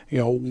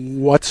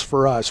 What's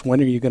for us?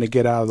 When are you going to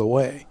get out of the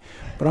way?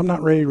 But I'm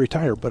not ready to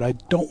retire. But I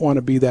don't want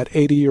to be that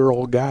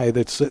 80-year-old guy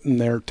that's sitting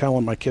there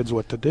telling my kids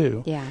what to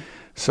do. Yeah.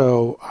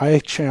 So I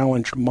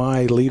challenged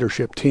my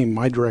leadership team,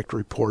 my direct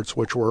reports,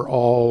 which were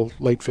all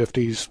late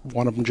 50s,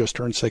 one of them just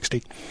turned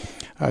 60,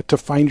 to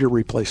find your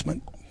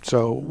replacement.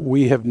 So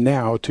we have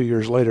now, 2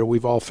 years later,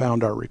 we've all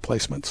found our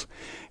replacements.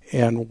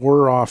 And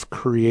we're off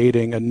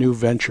creating a new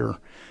venture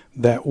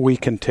that we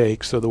can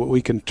take so that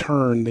we can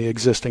turn the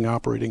existing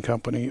operating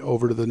company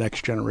over to the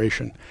next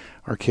generation,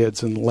 our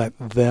kids, and let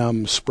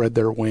them spread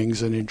their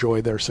wings and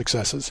enjoy their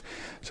successes.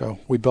 So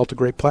we built a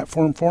great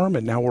platform for them,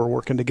 and now we're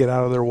working to get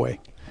out of their way.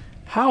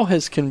 How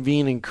has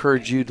Convene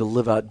encouraged you to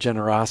live out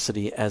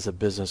generosity as a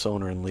business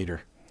owner and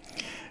leader?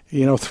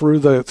 Through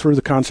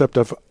the concept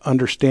of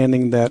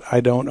understanding that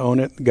I don't own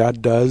it,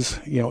 God does.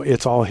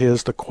 It's all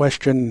His. The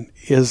question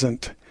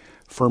isn't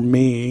for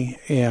me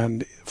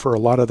and for a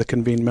lot of the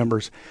Convene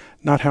members,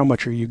 not how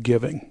much are you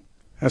giving.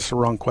 That's the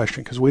wrong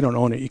question, because we don't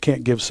own it. You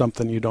can't give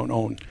something you don't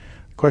own.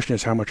 The question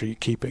is, how much are you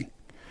keeping?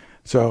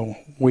 So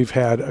we've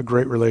had a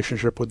great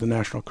relationship with the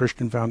National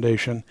Christian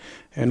Foundation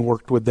and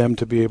worked with them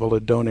to be able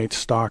to donate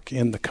stock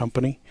in the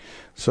company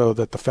so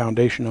that the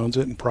foundation owns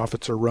it and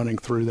profits are running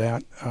through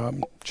that.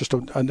 Just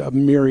a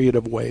myriad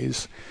of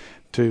ways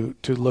to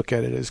look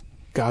at it as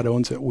God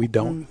owns it, we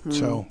don't. Mm-hmm.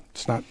 So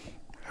it's not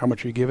how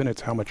much are you giving,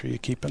 it's how much are you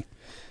keeping.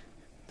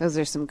 Those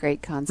are some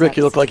great concepts. Rick,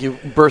 you look like you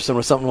bursting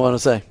with something you want to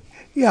say.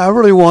 Yeah, I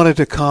really wanted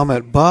to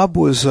comment. Bob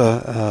was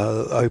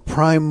a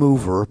prime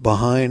mover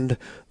behind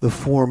the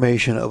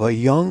formation of a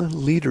young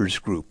leaders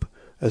group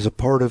as a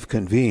part of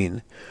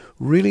Convene,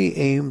 really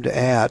aimed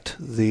at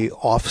the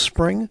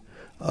offspring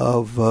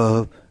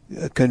of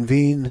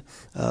Convene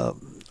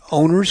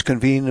owners,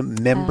 Convene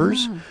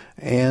members,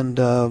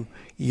 and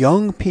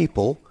young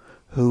people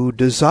who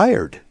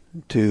desired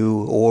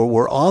to or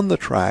were on the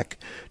track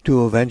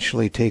to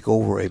eventually take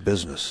over a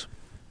business.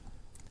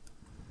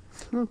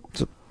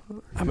 So,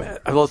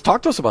 let's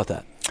talk to us about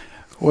that.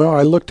 Well,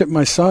 I looked at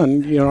my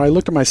son. I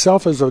looked at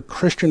myself as a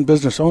Christian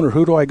business owner.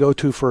 Who do I go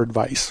to for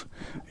advice?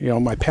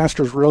 My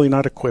pastor's really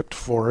not equipped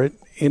for it.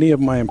 Any of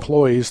my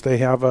employees, they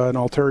have an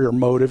ulterior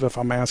motive if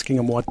I'm asking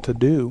them what to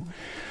do.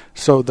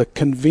 So the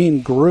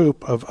Convene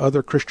group of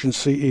other Christian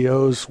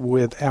CEOs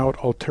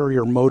without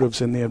ulterior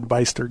motives in the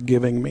advice they're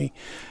giving me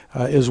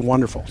is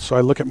wonderful. So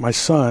I look at my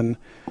son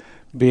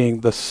being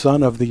the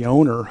son of the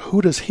owner.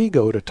 Who does he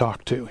go to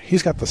talk to?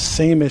 He's got the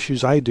same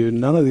issues I do.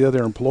 None of the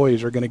other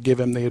employees are going to give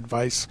him the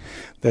advice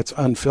that's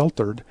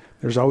unfiltered.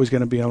 There's always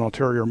going to be an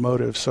ulterior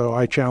motive. So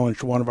I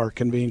challenged one of our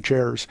Convene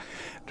chairs,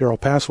 Daryl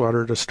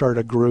Passwater, to start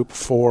a group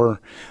for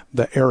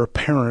the heir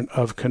apparent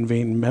of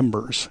Convene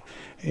members,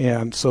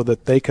 and so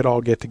that they could all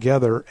get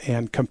together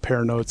and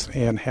compare notes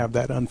and have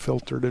that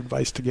unfiltered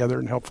advice together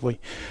and hopefully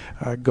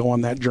go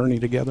on that journey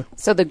together.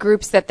 So the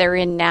groups that they're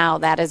in now,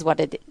 that's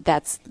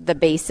the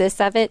basis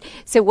of it.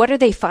 So what are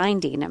they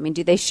finding? I mean,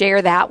 do they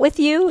share that with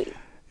you?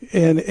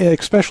 And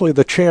especially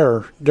the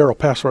chair, Daryl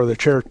Passwater, the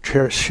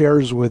chair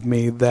shares with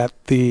me that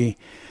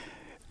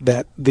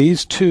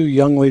these two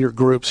young leader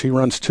groups, he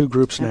runs two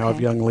groups now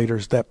of young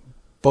leaders, that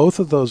both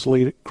of those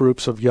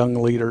groups of young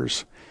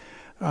leaders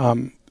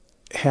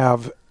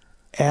have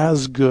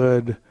as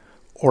good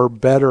or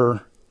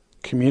better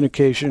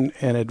communication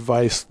and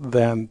advice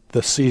than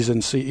the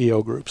seasoned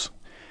CEO groups.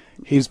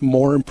 He's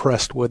more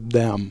impressed with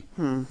them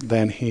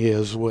than he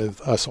is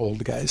with us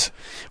old guys.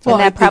 Well,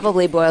 and that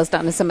probably boils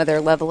down to some of their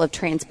level of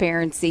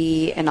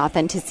transparency and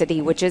authenticity,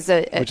 which is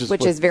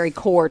very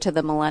core to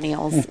the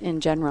millennials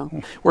in general.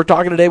 We're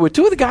talking today with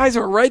two of the guys that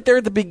were right there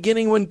at the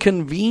beginning when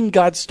Convene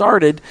got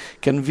started.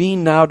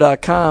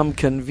 ConveneNow.com,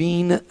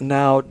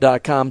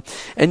 ConveneNow.com.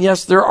 And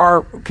yes, there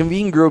are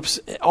Convene groups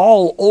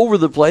all over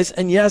the place.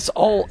 And yes,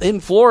 all in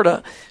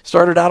Florida.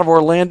 Started out of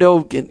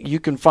Orlando.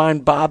 You can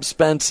find Bob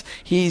Spence.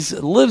 He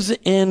lives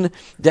in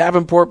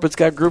Davenport, but's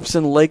got groups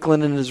in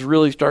Lakeland and is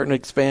really starting to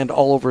expand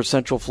all over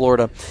Central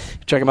Florida.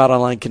 Check him out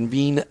online,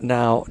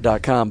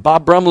 ConveneNow.com.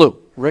 Bob Brumleu,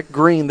 Ric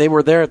Green, they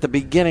were there at the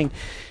beginning.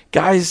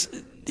 Guys,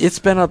 it's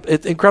been an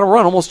incredible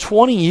run, almost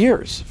 20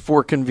 years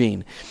for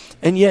Convene.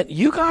 And yet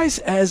you guys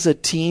as a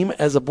team,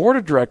 as a board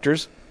of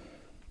directors,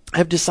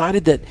 have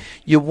decided that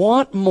you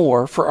want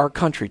more for our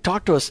country.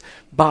 Talk to us,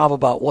 Bob,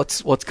 about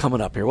what's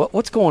coming up here.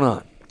 What's going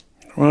on?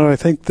 Well, I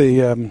think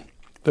the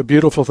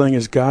beautiful thing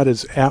is God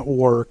is at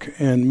work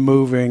and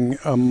moving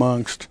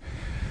amongst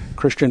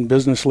Christian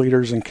business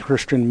leaders and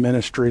Christian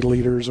ministry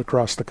leaders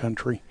across the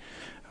country.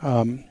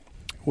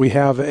 We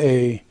have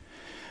at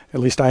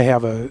least I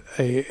have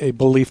a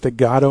belief that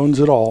God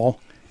owns it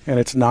all, and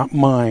it's not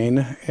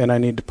mine, and I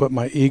need to put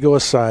my ego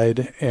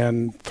aside,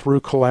 and through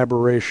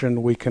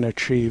collaboration we can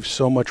achieve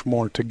so much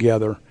more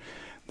together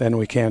than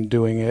we can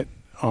doing it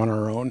on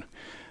our own.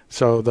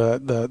 So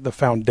the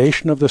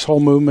foundation of this whole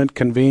movement,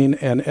 Convene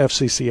and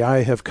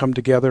FCCI, have come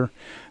together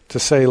to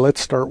say, let's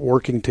start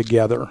working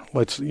together.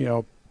 Let's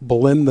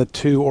blend the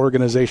two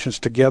organizations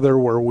together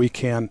where we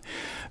can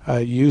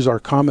use our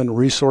common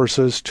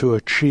resources to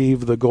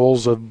achieve the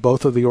goals of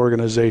both of the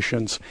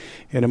organizations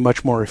in a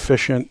much more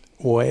efficient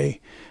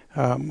way.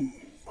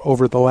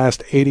 Over the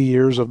last 80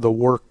 years of the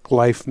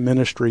work-life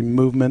ministry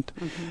movement,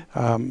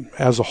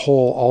 as a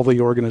whole, all the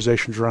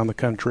organizations around the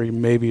country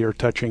maybe are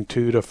touching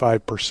 2 to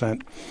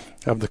 5%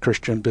 of the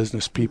Christian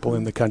business people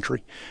in the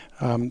country.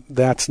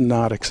 That's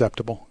not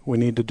acceptable. We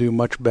need to do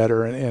much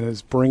better, and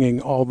is bringing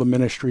all the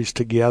ministries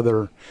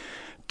together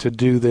to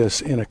do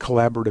this in a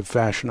collaborative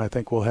fashion, I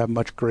think we'll have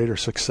much greater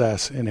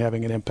success in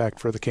having an impact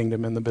for the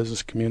kingdom and the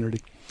business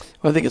community.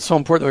 Well, I think it's so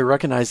important that we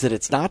recognize that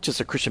it's not just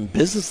the Christian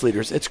business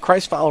leaders, it's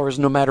Christ followers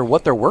no matter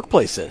what their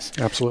workplace is.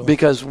 Absolutely.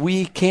 Because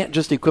we can't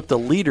just equip the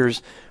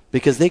leaders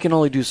because they can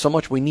only do so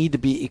much. We need to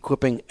be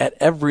equipping at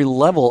every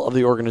level of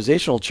the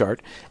organizational chart.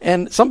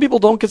 And some people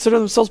don't consider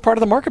themselves part of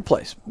the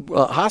marketplace.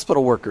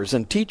 Hospital workers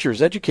and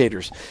teachers,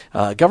 educators,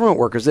 government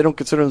workers, they don't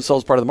consider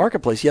themselves part of the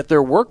marketplace, yet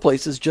their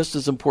workplace is just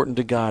as important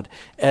to God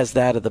as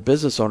that of the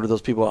business owner,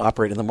 those people who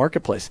operate in the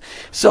marketplace.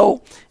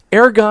 So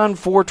Aragon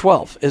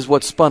 412 is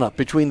what spun up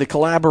between the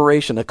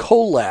collaboration, a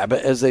collab,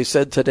 as they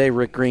said today,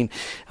 Ric Green,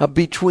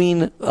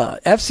 between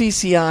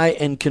FCCI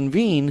and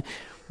Convene,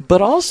 but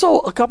also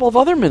a couple of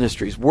other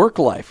ministries. Work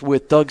Life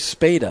with Doug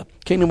Spada,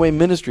 Kingdom Way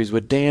Ministries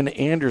with Dan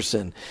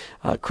Anderson,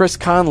 Chris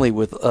Conley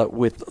with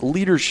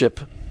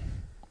Leadership,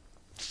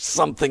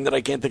 something that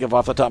I can't think of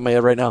off the top of my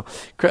head right now.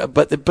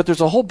 But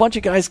there's a whole bunch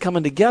of guys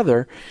coming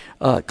together,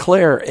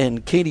 Claire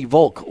and Katie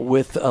Volk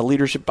with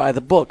Leadership by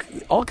the Book,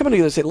 all coming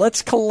together and say,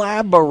 let's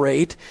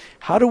collaborate.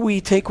 How do we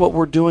take what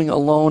we're doing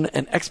alone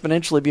and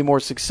exponentially be more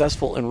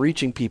successful in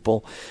reaching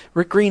people?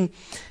 Ric Green,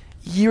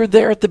 you're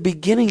there at the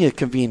beginning of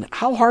Convene.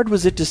 How hard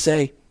was it to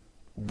say,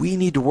 we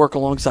need to work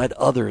alongside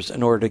others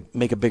in order to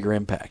make a bigger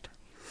impact?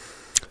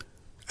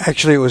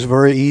 Actually, it was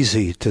very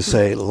easy to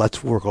say,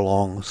 let's work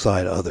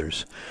alongside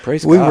others.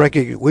 Praise God.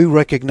 We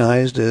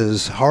recognized,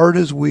 as hard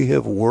as we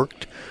have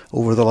worked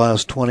over the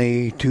last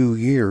 22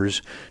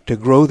 years to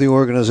grow the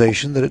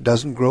organization, that it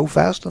doesn't grow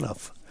fast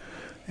enough.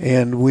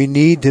 And we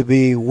need to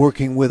be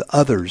working with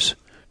others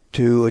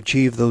to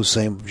achieve those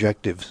same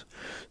objectives.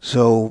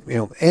 So,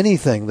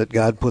 anything that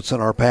God puts in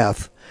our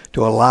path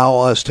to allow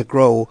us to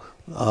grow,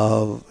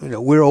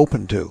 we're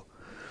open to.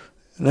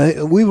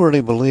 And we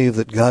really believe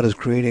that God is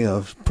creating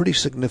a pretty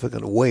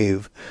significant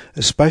wave,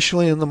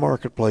 especially in the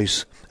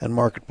marketplace and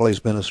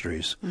marketplace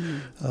ministries. We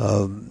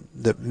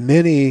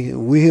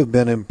have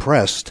been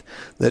impressed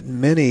that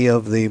many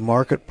of the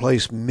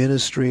marketplace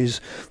ministries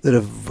that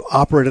have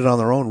operated on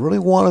their own really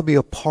want to be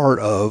a part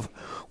of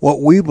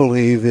what we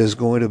believe is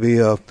going to be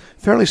a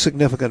fairly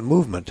significant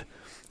movement.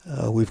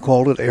 We've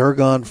called it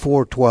Aragon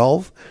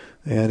 412,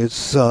 and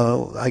it's,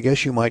 I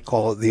guess you might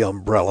call it the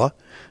umbrella.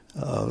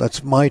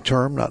 That's my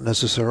term, not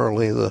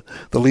necessarily the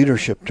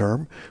leadership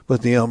term,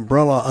 but the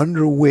umbrella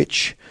under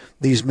which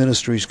these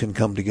ministries can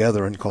come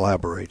together and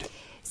collaborate.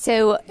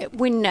 So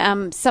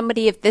when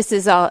somebody, if this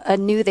is a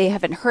new, they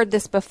haven't heard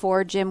this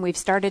before, Jim, we've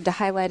started to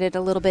highlight it a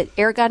little bit,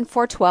 Aragon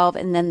 412,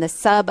 and then the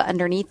sub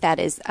underneath that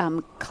is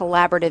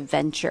collaborative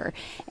venture.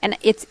 And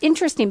it's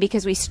interesting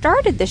because we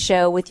started the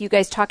show with you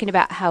guys talking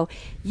about how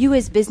you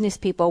as business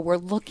people were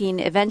looking,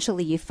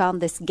 eventually you found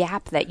this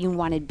gap that you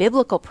wanted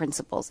biblical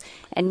principles.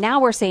 And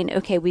now we're saying,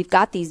 okay, we've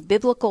got these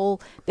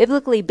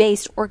biblically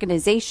based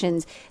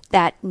organizations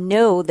that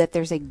know that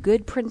there's a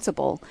good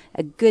principle,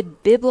 a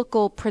good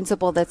biblical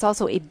principle that's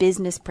also a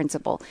business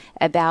principle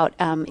about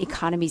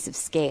economies of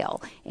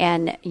scale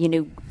and,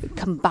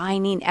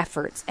 combining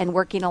efforts and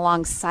working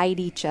alongside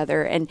each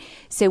other. And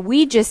so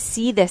we just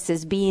see this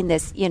as being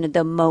this,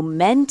 the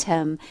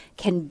momentum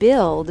can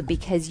build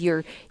because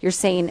you're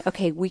saying,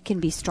 okay, we can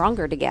be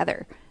stronger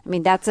together. I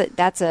mean, that's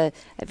a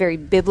very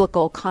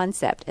biblical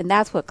concept, and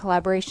that's what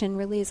collaboration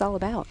really is all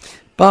about.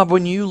 Bob,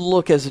 when you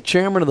look as a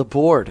chairman of the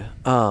board,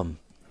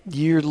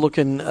 you're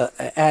looking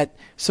at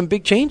some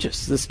big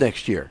changes this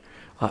next year.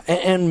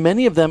 And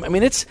many of them, I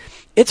mean, it's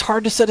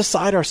hard to set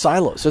aside our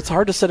silos. It's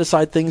hard to set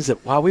aside things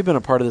that, wow, we've been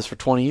a part of this for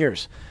 20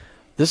 years.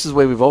 This is the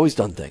way we've always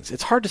done things.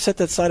 It's hard to set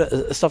that side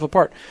of stuff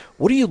apart.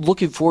 What are you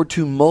looking forward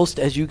to most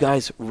as you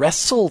guys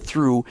wrestle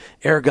through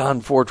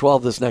Aragon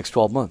 412 this next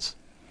 12 months?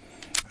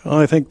 Well,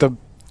 I think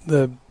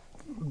the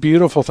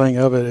beautiful thing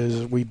of it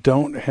is we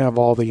don't have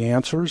all the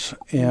answers,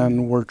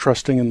 and we're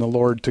trusting in the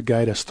Lord to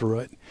guide us through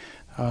it.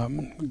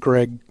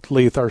 Greg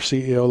Leith, our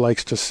CEO,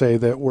 likes to say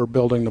that we're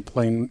building the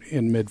plane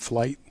in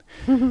mid-flight.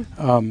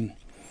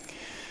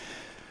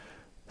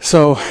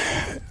 So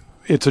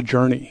it's a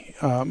journey.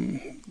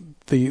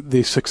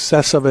 The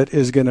success of it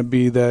is going to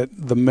be that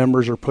the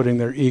members are putting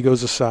their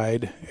egos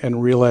aside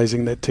and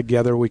realizing that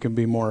together we can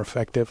be more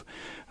effective.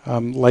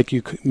 Like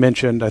you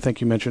mentioned, I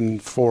think you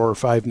mentioned 4 or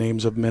 5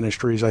 names of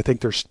ministries. I think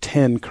there's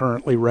 10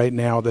 currently right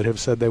now that have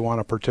said they want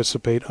to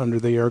participate under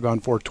the Aragon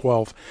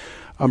 412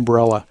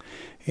 umbrella.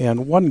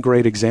 And one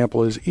great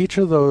example is each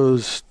of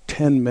those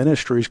 10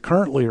 ministries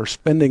currently are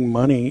spending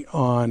money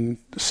on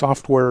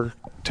software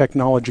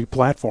technology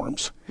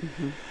platforms.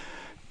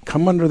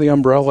 Come under the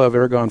umbrella of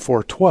Aragon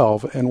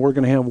 412, and we're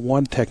going to have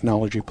one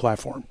technology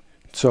platform.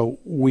 So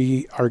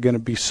we are going to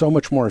be so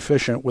much more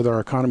efficient with our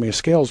economy of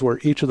scales, where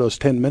each of those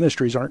 10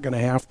 ministries aren't going to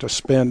have to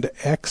spend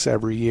X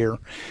every year.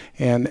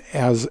 And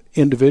as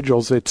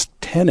individuals, it's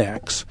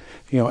 10X.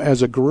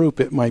 As a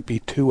group, it might be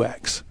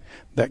 2X.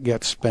 That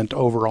gets spent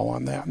overall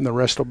on that, and the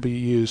rest will be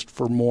used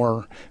for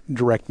more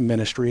direct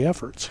ministry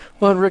efforts.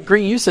 Well, and Ric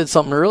Green, you said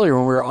something earlier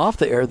when we were off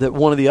the air that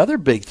one of the other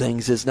big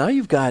things is now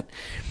you've got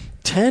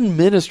 10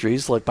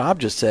 ministries, like Bob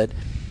just said,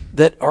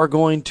 that are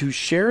going to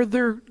share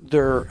their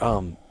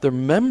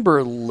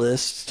member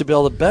lists to be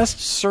able to best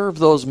serve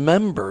those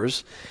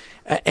members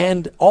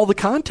and all the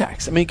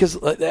contacts. I mean, because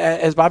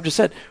as Bob just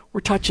said,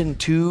 we're touching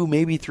 2,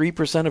 maybe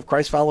 3% of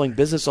Christ-following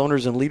business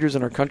owners and leaders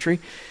in our country.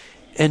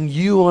 And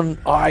you and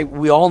I,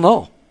 we all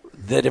know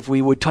that if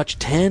we would touch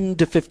 10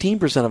 to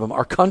 15% of them,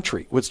 our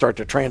country would start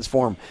to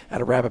transform at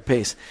a rapid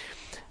pace.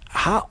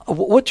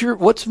 What's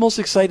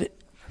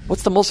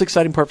the most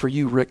exciting part for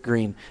you, Ric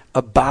Green,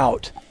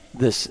 about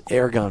this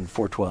Airgun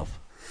 412?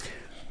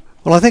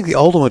 Well, I think the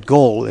ultimate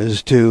goal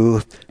is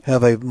to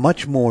have a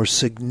much more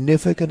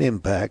significant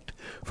impact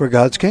for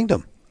God's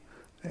kingdom.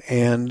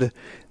 And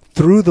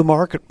through the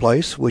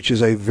marketplace, which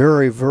is a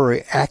very,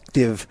 very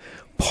active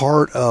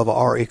part of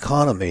our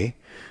economy,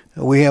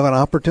 we have an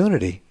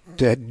opportunity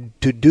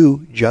to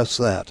do just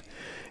that.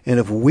 And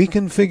if we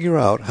can figure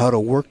out how to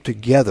work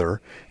together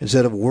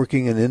instead of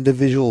working in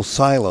individual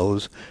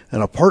silos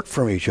and apart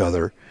from each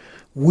other,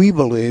 we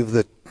believe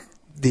that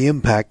the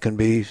impact can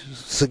be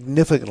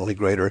significantly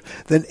greater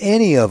than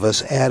any of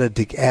us added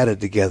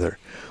together.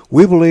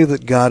 We believe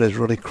that God is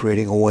really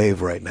creating a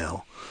wave right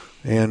now.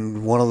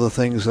 And one of the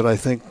things that I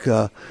think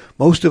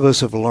most of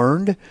us have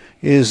learned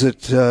is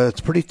that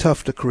it's pretty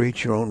tough to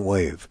create your own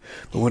wave.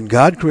 But when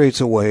God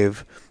creates a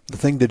wave, the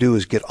thing to do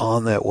is get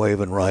on that wave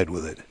and ride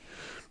with it.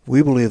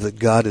 We believe that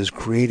God is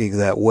creating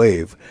that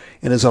wave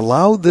and has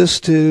allowed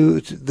this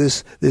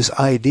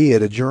idea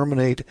to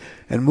germinate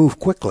and move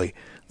quickly.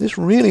 This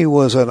really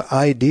was an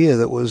idea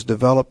that was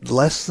developed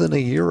less than a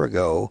year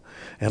ago,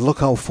 and look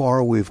how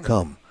far we've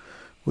come.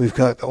 We've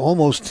got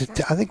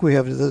I think we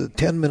have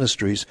 10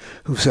 ministries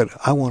who've said,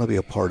 I want to be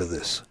a part of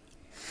this.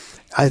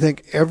 I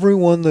think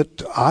everyone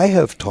that I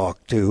have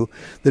talked to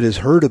that has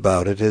heard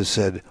about it has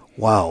said,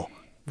 wow,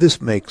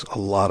 this makes a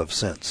lot of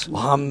sense.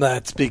 Mom,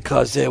 that's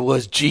because it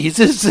was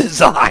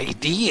Jesus'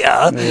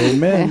 idea.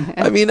 Amen.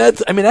 I mean,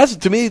 that's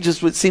to me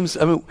just what seems.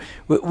 I mean,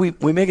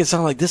 we make it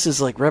sound like this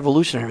is like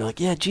revolutionary. Like,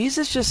 yeah,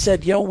 Jesus just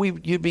said,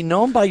 you'd be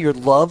known by your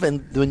love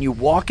and when you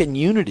walk in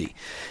unity.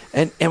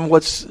 And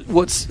what's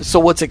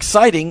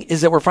exciting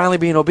is that we're finally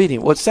being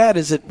obedient. What's sad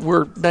is that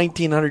we're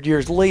 1,900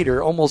 years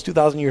later, almost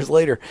 2,000 years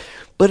later.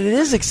 But it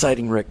is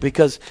exciting, Rick,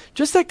 because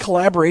just that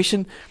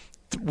collaboration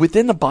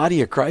within the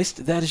body of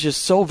Christ, that is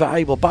just so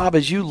valuable. Bob,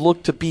 as you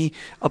look to be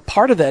a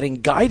part of that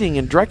and guiding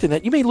and directing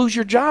that, you may lose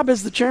your job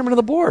as the chairman of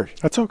the board.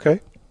 That's okay.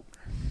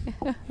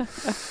 Yeah. I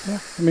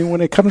mean, when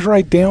it comes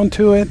right down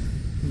to it,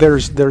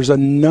 there's a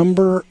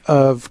number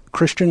of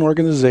Christian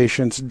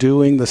organizations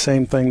doing the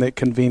same thing that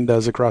Convene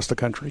does across the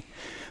country.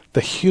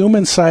 The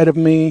human side of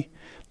me,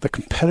 the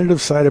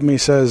competitive side of me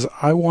says,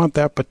 I want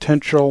that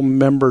potential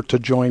member to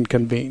join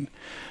Convene.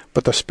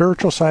 But the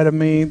spiritual side of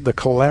me, the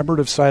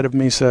collaborative side of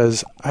me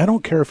says, I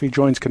don't care if he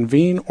joins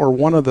Convene or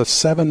one of the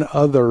 7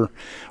 other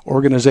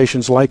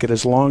organizations like it,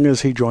 as long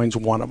as he joins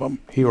one of them,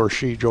 he or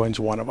she joins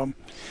one of them.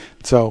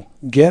 So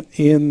get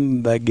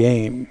in the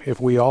game. If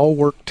we all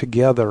work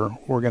together,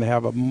 we're going to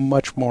have a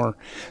much more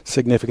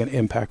significant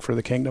impact for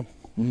the kingdom.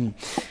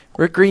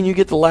 Ric Green, you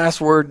get the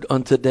last word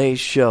on today's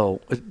show.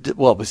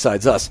 Well,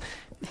 besides us.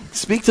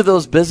 Speak to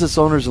those business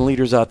owners and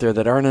leaders out there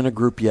that aren't in a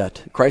group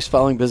yet.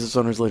 Christ-following business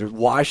owners and leaders.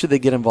 Why should they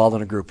get involved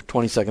in a group?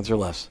 20 seconds or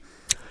less.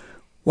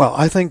 Well,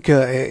 I think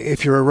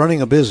if you're running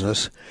a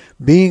business,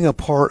 being a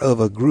part of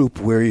a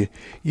group where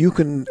you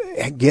can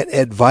get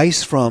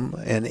advice from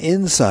and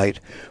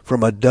insight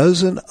from a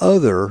dozen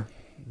other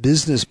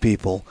business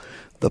people,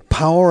 the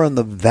power and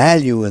the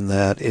value in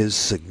that is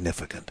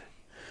significant.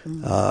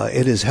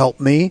 It has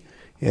helped me.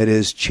 It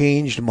has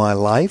changed my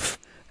life.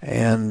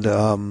 And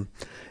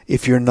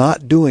if you're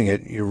not doing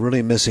it, you're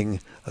really missing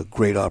a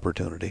great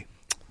opportunity.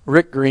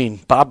 Ric Green,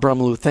 Bob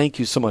Brumleu, thank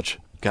you so much,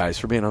 guys,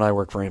 for being on I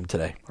Work for Him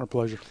today. Our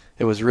pleasure.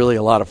 It was really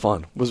a lot of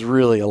fun.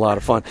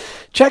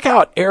 Check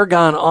out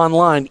Airgun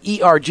online,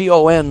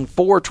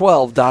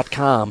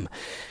 ERGON412.com.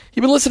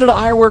 You've been listening to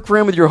I Work for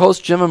Him with your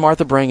hosts, Jim and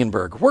Martha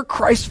Brangenberg. We're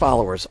Christ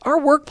followers. Our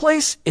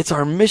workplace, it's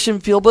our mission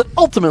field, but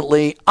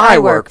ultimately, I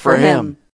work for Him.